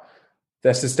 but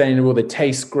they're sustainable, they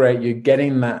taste great, you're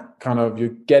getting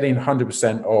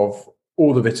 100% of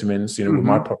all the vitamins, with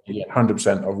my product, you get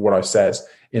 100% of what I says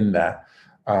in there.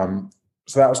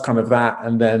 So that was kind of that.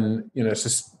 And then,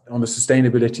 on the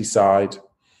sustainability side,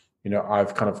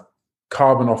 I've kind of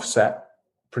carbon offset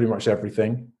pretty much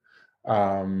everything.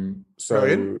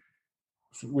 Brilliant.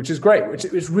 Which is great,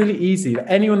 it's really easy.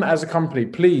 Anyone that has a company,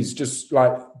 please just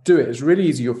do it. It's really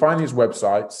easy. You'll find these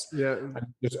websites and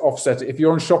just offset it. If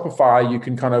you're on Shopify, you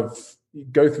can kind of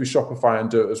go through Shopify and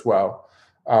do it as well.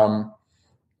 And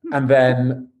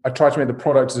then I try to make the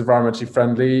product as environmentally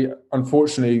friendly.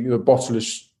 Unfortunately, the bottle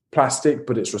is plastic,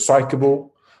 but it's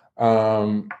recyclable.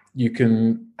 You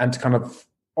can, and to kind of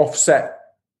offset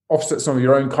some of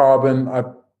your own carbon, I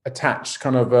attach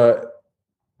kind of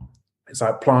it's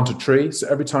like plant a tree. So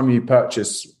every time you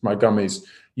purchase my gummies,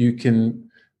 you can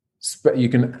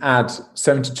add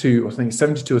 72 or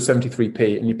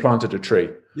 73p, and you planted a tree.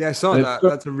 Yeah, I saw that.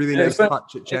 That's a really nice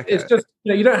touch at checkout. It's just,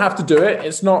 you don't have to do it.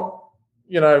 It's not,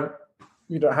 you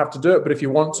don't have to do it. But if you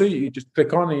want to, you just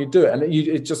click on and you do it. And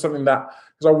it's just something that,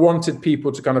 because I wanted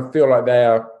people to kind of feel like they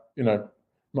are,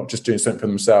 not just doing something for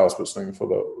themselves, but something for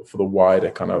the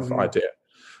wider kind of idea.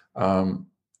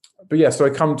 But yeah, so I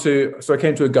came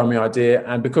to a gummy idea,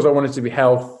 and because I wanted to be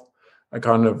health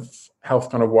kind of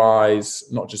wise,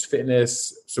 not just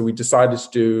fitness. So we decided to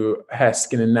do hair,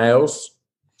 skin, and nails.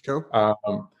 Cool.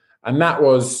 And that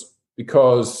was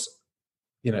because,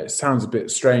 it sounds a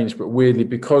bit strange, but weirdly,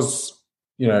 because,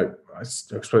 I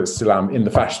suppose still am in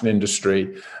the fashion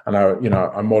industry, and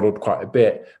I modeled quite a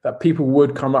bit, that people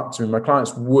would come up to me, my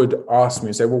clients would ask me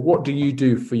and say, well, what do you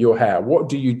do for your hair? What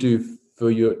do you do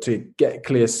to get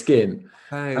clear skin?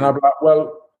 Hey. And I'd be like,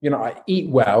 well, I eat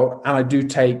well, and I've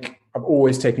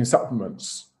always taken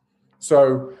supplements.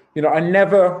 So, I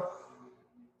never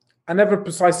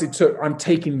precisely I'm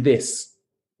taking this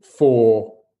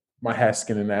for my hair,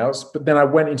 skin, and nails. But then I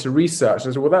went into research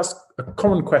and I said, well, that's a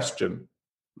common question.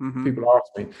 People ask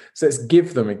me. So let's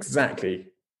give them exactly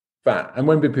that. And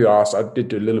when people asked, I did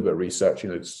do a little bit of research,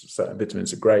 certain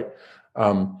vitamins are great.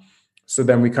 So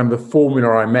then the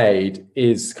formula I made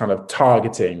is kind of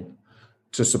targeting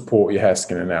to support your hair,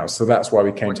 skin, and nails. So that's why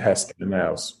we came to hair, skin, and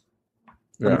nails.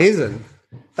 Yeah. Amazing.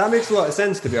 That makes a lot of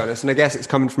sense, to be honest. And I guess it's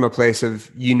coming from a place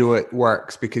of, it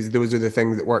works because those are the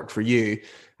things that worked for you,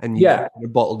 and you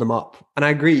bottled them up. And I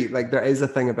agree, there is a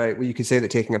thing about, you could say that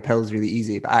taking a pill is really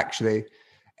easy, but actually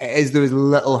it is those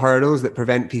little hurdles that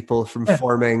prevent people from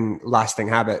forming lasting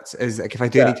habits. Is like, if I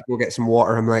do need to go get some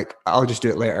water, I'm like, I'll just do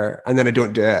it later. And then I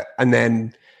don't do it. And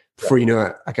then before you know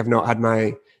it, I've not had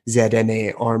my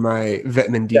ZNA or my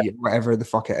vitamin D, or whatever the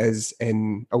fuck it is,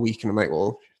 in a week. And I'm like,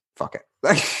 well, fuck it.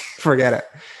 Like, forget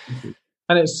it.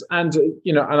 And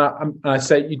I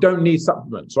say, you don't need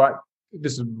supplements, right?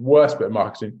 This is the worst bit of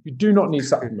marketing. You do not need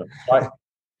supplements, right?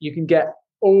 You can get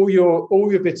all your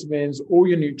vitamins, all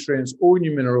your nutrients, all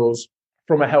your minerals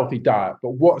from a healthy diet.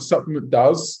 But what a supplement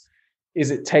does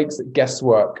is it takes the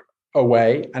guesswork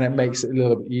away and it makes it a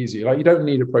little bit easier. Like, you don't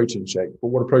need a protein shake, but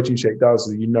what a protein shake does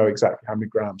is you know exactly how many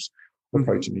grams of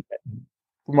protein you're getting.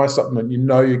 For my supplement, you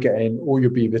know you're getting all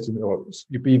your B vitamin, or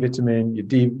your B vitamin, your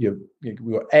D,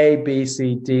 we've got A, B,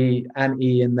 C, D, and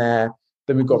E in there.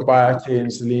 Then we've got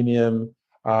biotin, selenium,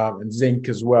 and zinc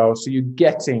as well. So you're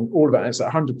getting all of that, and it's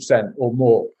 100% or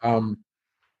more.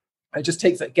 It just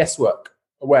takes that guesswork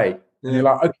away. And you're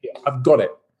like, okay, I've got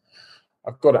it.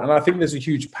 And I think there's a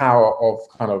huge power of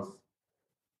kind of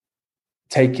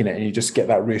taking it, and you just get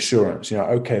that reassurance. You know,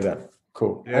 okay then,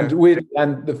 cool. Yeah.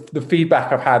 And the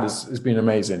feedback I've had has been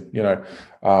amazing. You know,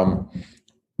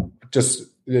 just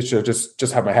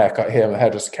had my hair cut here, and the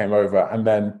hairdresser came over, and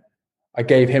then I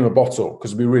gave him a bottle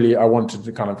because I wanted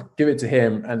to kind of give it to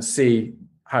him and see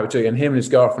how it took. And him and his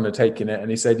girlfriend are taking it, and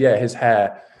he said, yeah, his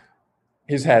hair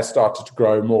started to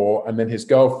grow more. And then his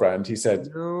girlfriend, he said,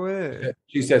 no way.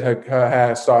 She said her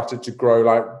hair started to grow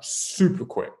like super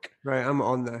quick. Right, I'm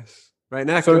on this right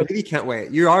now. So I really can't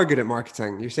wait. You are good at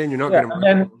marketing. You're saying you're not good at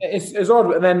marketing. And then it's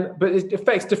odd, but it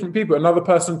affects different people. Another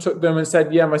person took them and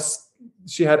said, yeah,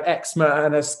 she had eczema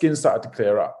and her skin started to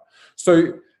clear up.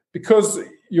 So because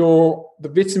the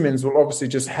vitamins will obviously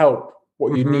just help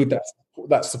what you need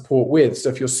that support with. So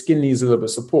if your skin needs a little bit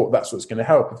of support, that's what's going to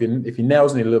help. If your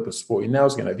nails need a little bit of support, your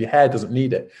nails are going to. If your hair doesn't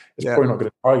need it, it's probably not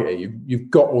going to target it. You've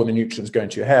got all the nutrients going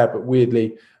to your hair, but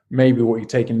weirdly, maybe what you're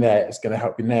taking there is going to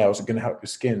help your nails, it's going to help your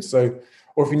skin. So,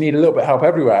 or if you need a little bit of help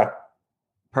everywhere,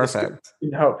 perfect, it's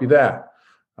going to help you there.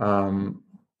 So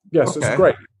it's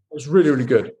great. It's really, really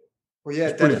good. Well,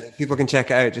 yeah, definitely. People can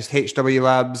check it out. Just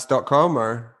hwlabs.com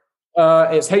or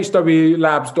it's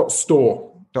hwlabs.store.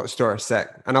 .store, sick.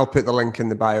 And I'll put the link in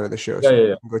the bio of the show, so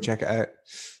you can go check it out.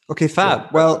 Okay, fab. Yeah.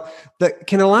 Well, the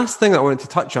kind of last thing that I wanted to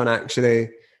touch on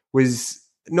actually was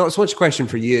not so much a question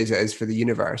for you as it is for the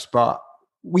universe, but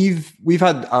we've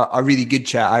had a really good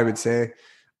chat, I would say.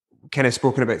 Kind of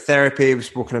spoken about therapy, we've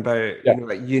spoken about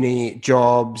like uni,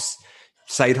 jobs,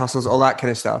 side hustles, all that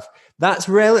kind of stuff. That's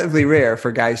relatively rare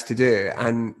for guys to do.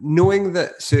 And knowing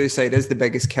that suicide is the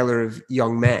biggest killer of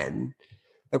young men,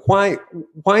 like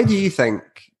why do you think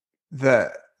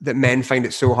that men find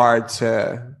it so hard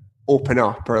to open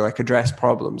up or like address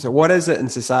problems? Or what is it in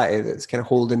society that's kind of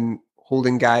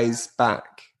holding guys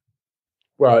back?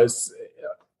 Well,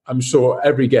 I'm sure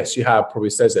every guest you have probably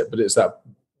says it, but it's that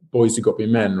boys who got to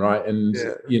be men, right? And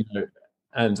you know,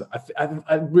 and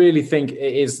I really think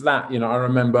it is that. You know, I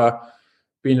remember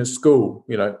being at school.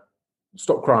 You know,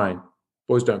 stop crying,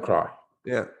 boys don't cry.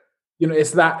 Yeah. You know,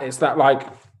 it's that like.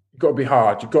 You've got to be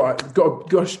hard. You've got to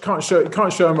you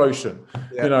can't show emotion.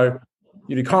 Yeah.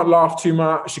 You can't laugh too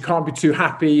much. You can't be too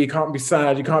happy. You can't be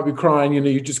sad. You can't be crying.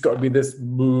 You just got to be this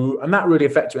moo. And that really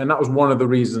affected me. And that was one of the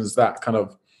reasons that kind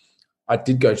of I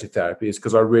did go to therapy, is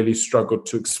because I really struggled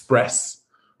to express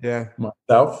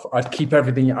myself. I'd keep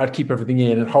everything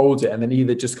in and hold it, and then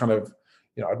either just kind of,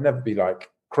 I'd never be like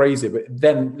crazy, but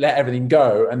then let everything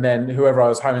go. And then whoever I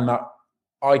was having that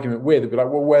argument with would be like,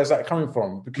 well, where's that coming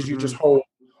from? Because you just hold,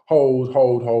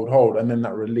 and then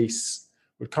that release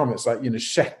would come. It's like,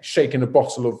 shaking a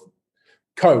bottle of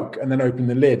Coke and then open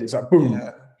the lid. It's like, boom.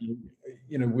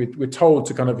 Yeah. We're told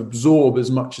to kind of absorb as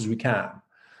much as we can.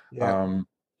 Yeah.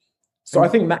 So I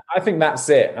think that's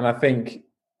it. And I think,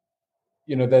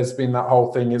 there's been that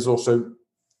whole thing is also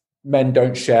men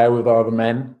don't share with other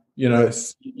men. You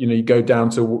go down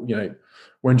to,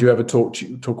 when do you ever talk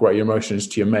about your emotions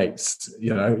to your mates?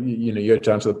 You go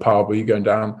down to the pub, or you're going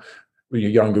down when you're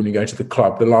younger, when you go to the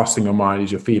club, the last thing on mind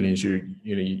is your feelings. You're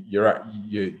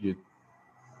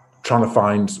trying to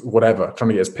find whatever, trying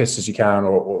to get as pissed as you can,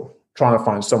 or trying to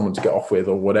find someone to get off with,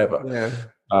 or whatever. Yeah.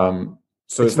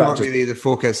 So it's not really the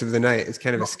focus of the night. It's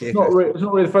kind of escape. It's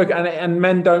not really the focus, and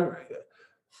men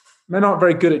aren't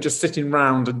very good at just sitting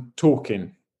around and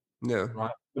talking. No.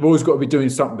 Right. They've always got to be doing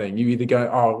something. You either go,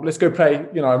 oh, let's go play.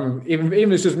 Even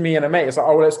if it's just me and a mate, it's like,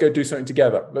 oh, let's go do something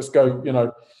together. Let's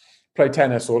go, play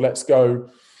tennis, or let's go,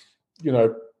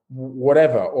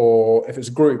 whatever. Or if it's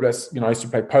a group, I used to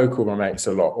play poker with my mates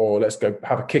a lot, or let's go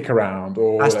have a kick around.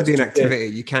 Or it has to be an activity.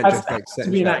 You can't just like sit. It has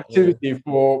to be an activity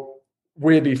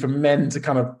for men to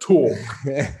kind of talk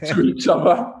to each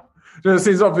other. It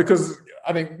seems odd because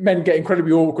I think men get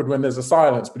incredibly awkward when there's a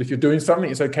silence. But if you're doing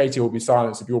something, it's okay to all be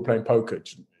silent if you're all playing poker.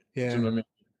 Do you know what I mean?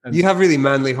 And you have really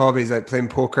manly hobbies like playing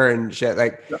poker and shit.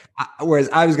 Like, whereas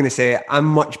I was going to say I'm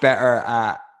much better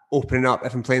at opening up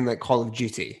if I'm playing like Call of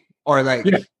Duty or like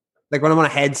when I'm on a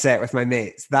headset with my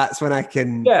mates. That's when I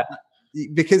can,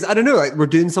 because I don't know, like we're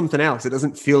doing something else. It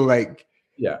doesn't feel like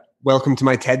welcome to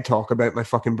my TED talk about my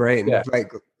fucking brain.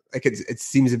 Like it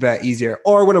seems a bit easier.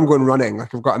 Or when I'm going running,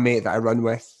 like I've got a mate that I run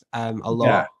with a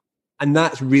lot, and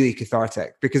that's really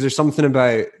cathartic because there's something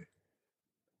about.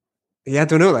 Yeah, I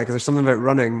don't know. Like, there's something about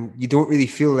running. You don't really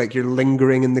feel like you're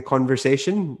lingering in the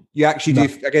conversation. You actually do.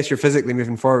 I guess you're physically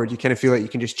moving forward. You kind of feel like you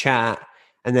can just chat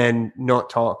and then not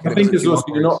talk. I think it's also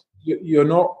you're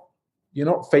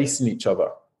not facing each other.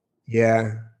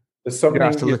 Yeah, there's something.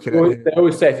 They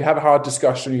always say if you have a hard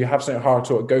discussion, you have something hard to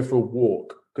talk, go for a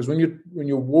walk. Because when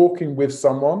you're walking with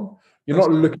someone, you're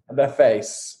not looking at their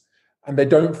face, and they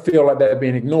don't feel like they're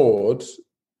being ignored.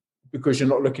 Because you're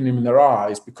not looking them in their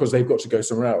eyes because they've got to go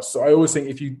somewhere else. So I always think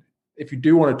if you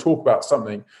do want to talk about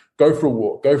something, go for a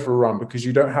walk, go for a run, because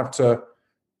you don't have to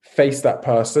face that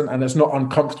person, and it's not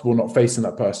uncomfortable not facing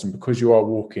that person because you are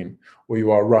walking or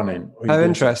you are running. Or how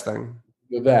interesting.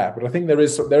 You're there, but I think there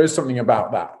is something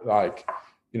about that, like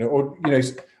or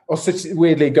sit,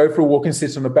 weirdly go for a walk and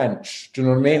sit on a bench. Do you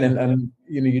know what I mean? And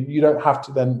you don't have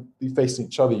to then be facing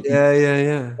each other.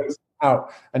 Yeah.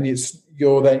 Out, and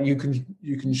you're there. You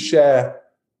can share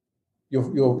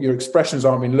your expressions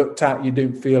aren't being looked at. You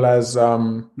don't feel as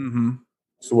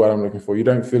what's the word I'm looking for. You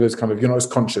don't feel as kind of, you're not as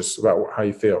conscious about how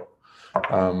you feel.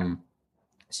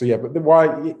 It's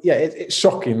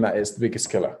shocking that it's the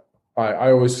biggest killer.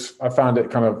 I found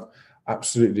it kind of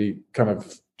absolutely kind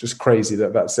of just crazy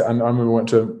that's it. And I remember I went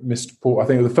to Mr. Porter. I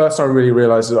think the first time I really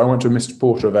realized that I went to a Mr.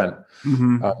 Porter event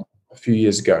a few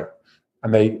years ago.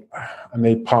 And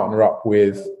they partner up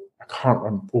with, I can't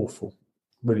remember, awful,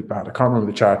 really bad. I can't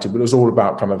remember the charity, but it was all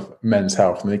about kind of men's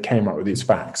health. And they came up with these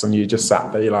facts, and you just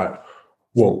sat there, you're like,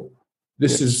 whoa,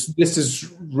 this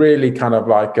is really kind of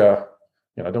like I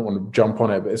don't want to jump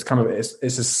on it, but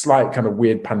it's a slight kind of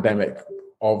weird pandemic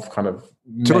of kind of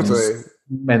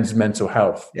men's mental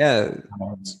health. Yeah.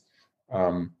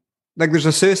 Like there's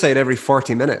a suicide every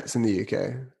 40 minutes in the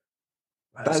UK.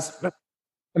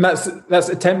 And that's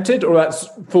attempted, or that's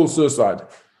full suicide?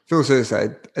 Full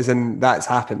suicide, as in that's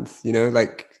happened,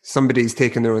 like somebody's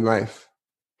taken their own life.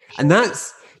 And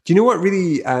that's, do you know what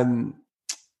really,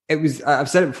 it was, I've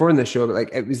said it before in this show, but like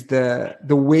it was the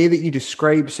way that you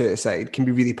describe suicide can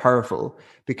be really powerful,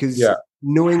 because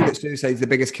knowing that suicide is the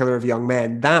biggest killer of young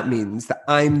men, that means that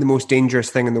I'm the most dangerous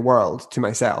thing in the world to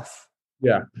myself.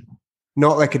 Yeah.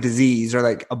 Not like a disease or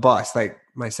like a bus, like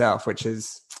myself, which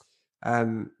is,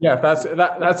 that's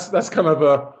kind of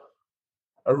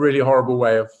a really horrible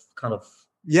way of kind of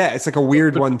it's like a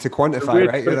weird one to quantify,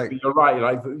 right? You're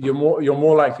right. You're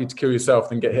more likely to kill yourself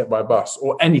than get hit by a bus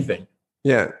or anything.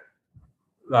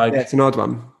 It's an odd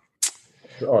one.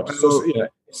 Odd. So,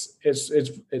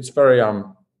 it's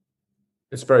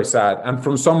very sad. And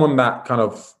from someone that kind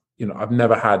of I've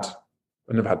never had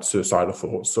suicidal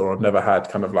thoughts, or I've never had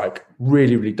kind of like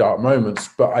really, really dark moments,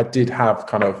 but I did have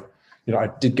kind of. I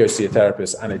did go see a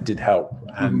therapist, and it did help.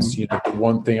 And the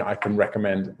one thing I can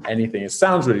recommend, anything, it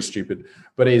sounds really stupid,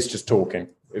 but it is just talking.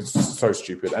 It's so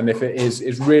stupid. And if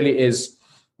it really is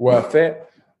worth it.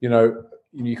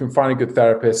 You can find a good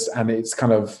therapist, and it's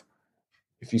kind of,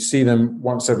 if you see them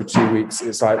once every 2 weeks,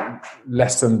 it's like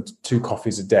less than 2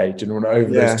 coffees a day. Do you know, over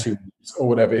those 2 weeks or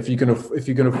whatever. If you can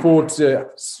afford to,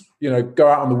 go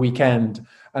out on the weekend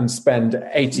and spend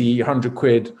 80, 100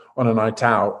 quid on a night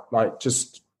out, like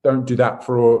just. Don't do that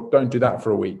for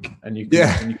a week, and you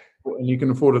can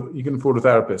afford a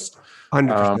therapist.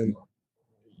 100%.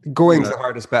 Going's the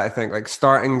hardest bit, I think. Like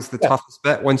starting's the toughest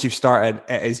bit. Once you've started,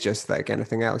 it is just like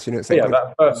anything else. It's like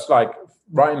that first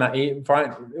writing that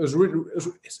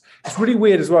it's really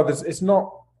weird as well. It's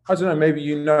not. I don't know.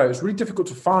 Maybe it's really difficult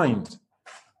to find.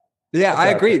 Yeah, I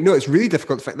agree. No, it's really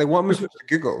difficult to find. Like, what am I supposed to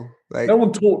Google? Like, no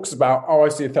one talks about, I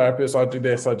see a therapist, I do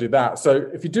this, I do that. So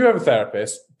if you do have a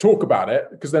therapist, talk about it,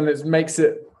 because then it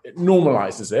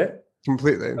normalizes it.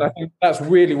 Completely. And I think that's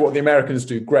really what the Americans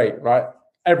do great, right?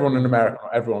 Everyone in America,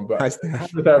 not everyone, but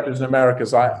having a therapist in America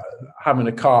is like having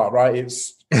a car, right?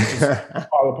 It's part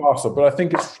of the parcel. But I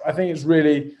think it's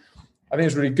really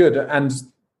good. And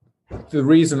the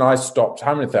reason I stopped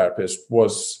having a therapist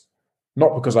was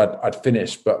not because I'd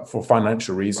finished, but for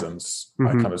financial reasons.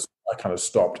 I kind of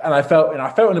stopped, and I felt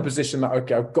in a position that,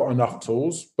 okay, I've got enough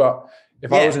tools. But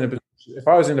if I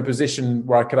was in a position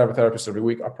where I could have a therapist every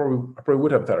week, I probably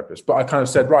would have a therapist. But I kind of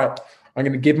said, right, I'm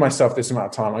going to give myself this amount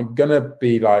of time. I'm going to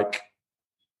be like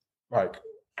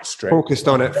strict, focused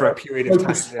on it for a period of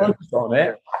time. Focused on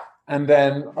it, And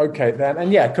then, could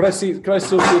I still see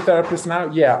a therapist now?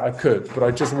 Yeah, I could, but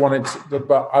I just wanted to,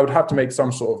 but I would have to make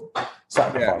some sort of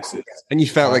sacrifices. Yeah. And you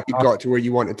felt like you got to where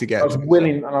you wanted to get. I was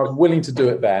willing to do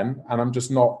it then, and I'm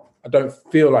just not. I don't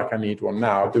feel like I need one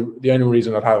now. The only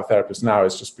reason I'd have a therapist now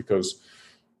is just because,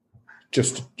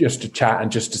 just to chat and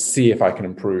just to see if I can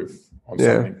improve on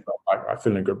something. I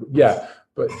feel in good. Yeah,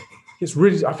 but it's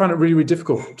really. I found it really, really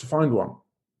difficult to find one.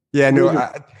 Yeah, no.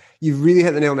 You've really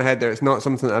hit the nail on the head there. It's not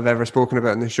something that I've ever spoken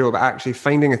about in the show, but actually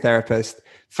finding a therapist,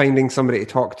 finding somebody to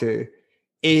talk to,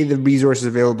 the resources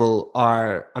available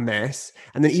are a mess.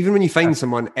 And then even when you find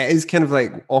someone, it is kind of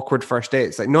like awkward first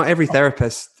dates. Like not every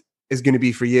therapist is going to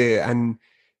be for you. And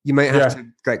you might have to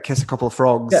like kiss a couple of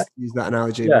frogs, use that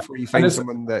analogy, before you find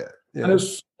someone that... Yeah. And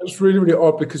it's really, really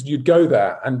odd because you'd go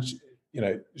there and,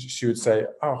 she would say,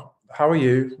 oh, how are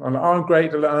you? I'm like, oh, I'm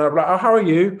great. And I'm like, oh, how are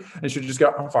you? And she'd just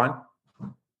go, I'm fine.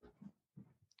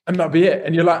 And that'd be it.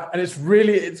 And you're like, and it's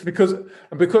because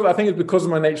I think it's because of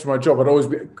my nature of my job. I'd always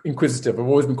be inquisitive. I've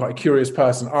always been quite a curious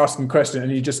person, asking questions,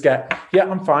 and you just get, yeah,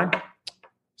 I'm fine.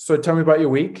 So tell me about your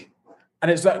week. And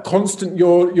it's that constant,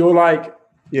 you're like,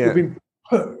 you've been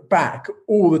put back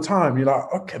all the time. You're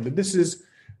like, okay, but this is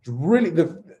really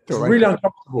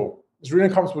uncomfortable. It's really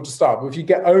uncomfortable to start. But if you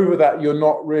get over that, you're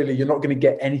not going to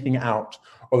get anything out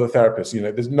of the therapist.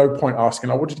 There's no point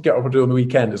asking, what did you get up to do on the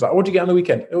weekend? It's like, what did you get on the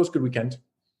weekend? It was a good weekend.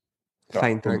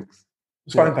 Fine, thanks.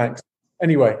 It's fine, thanks.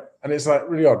 Anyway, and it's like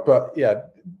really odd, but yeah.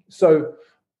 So,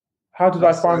 how did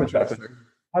I find my therapist?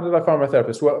 How did I find my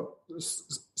therapist? Well,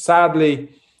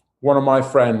 sadly, one of my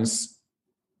friends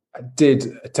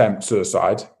did attempt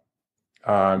suicide.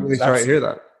 Really sorry to hear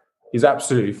that. He's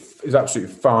absolutely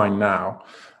fine now.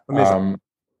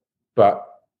 But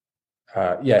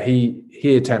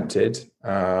he attempted,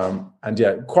 and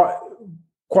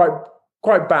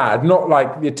quite bad. Not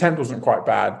like the attempt wasn't quite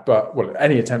bad, but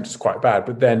any attempt is quite bad.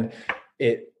 But then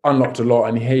it unlocked a lot,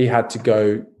 and he had to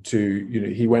go to,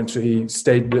 he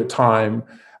stayed a time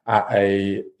at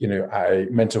a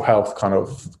mental health kind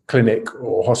of clinic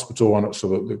or hospital. I'm not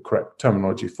sure the correct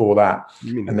terminology for that.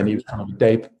 And then he was kind of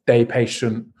a day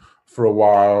patient for a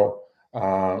while.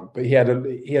 But he had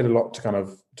a lot to kind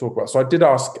of talk about. So I did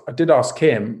ask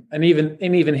him, and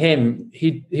even him,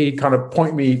 he kind of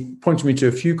pointed me to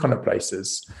a few kind of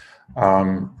places.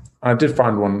 I did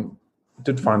find one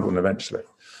eventually.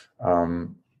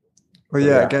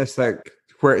 I guess like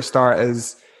where to start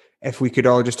is if we could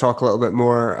all just talk a little bit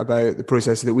more about the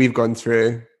process that we've gone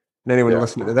through, and anyone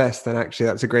listening to this, then actually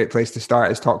that's a great place to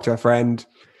start, is talk to a friend,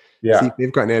 see if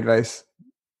they've got any advice.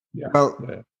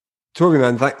 Toby,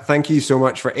 man, thank you so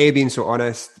much for being so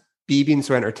honest, being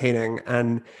so entertaining,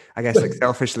 and I guess like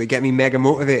selfishly get me mega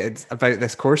motivated about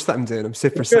this course that I'm doing. I'm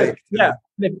super psyched. Yeah.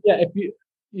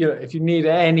 If you need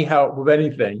any help with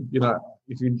anything,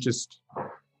 if you just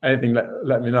anything,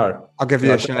 let me know. I'll give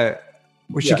you a shout.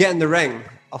 We should get in the ring.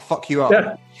 I'll fuck you up.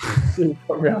 Yeah.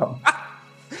 Fuck me up.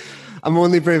 I'm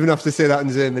only brave enough to say that on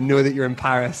Zoom and know that you're in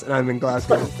Paris and I'm in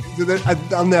Glasgow.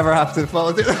 I'll never have to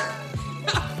follow it.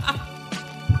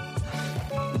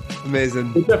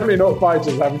 Amazing. We're definitely not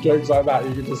fighters having jokes like that.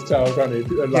 You can just tell, can't you?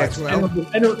 Like,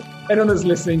 anyone that's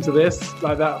listening to this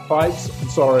like that fights, I'm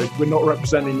sorry, we're not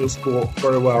representing your sport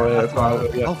very well here.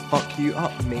 I'll fuck you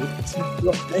up, mate.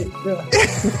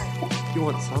 You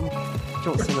want some? Do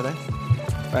you want some of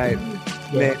this? Right.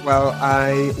 Mate, well,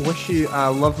 I wish you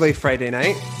a lovely Friday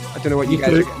night. I don't know what you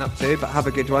guys are getting up to, but have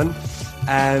a good one.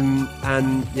 And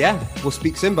we'll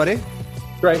speak soon, buddy.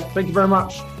 Great. Thank you very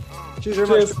much. Cheers very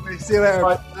much. See you later.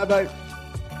 Bye-bye.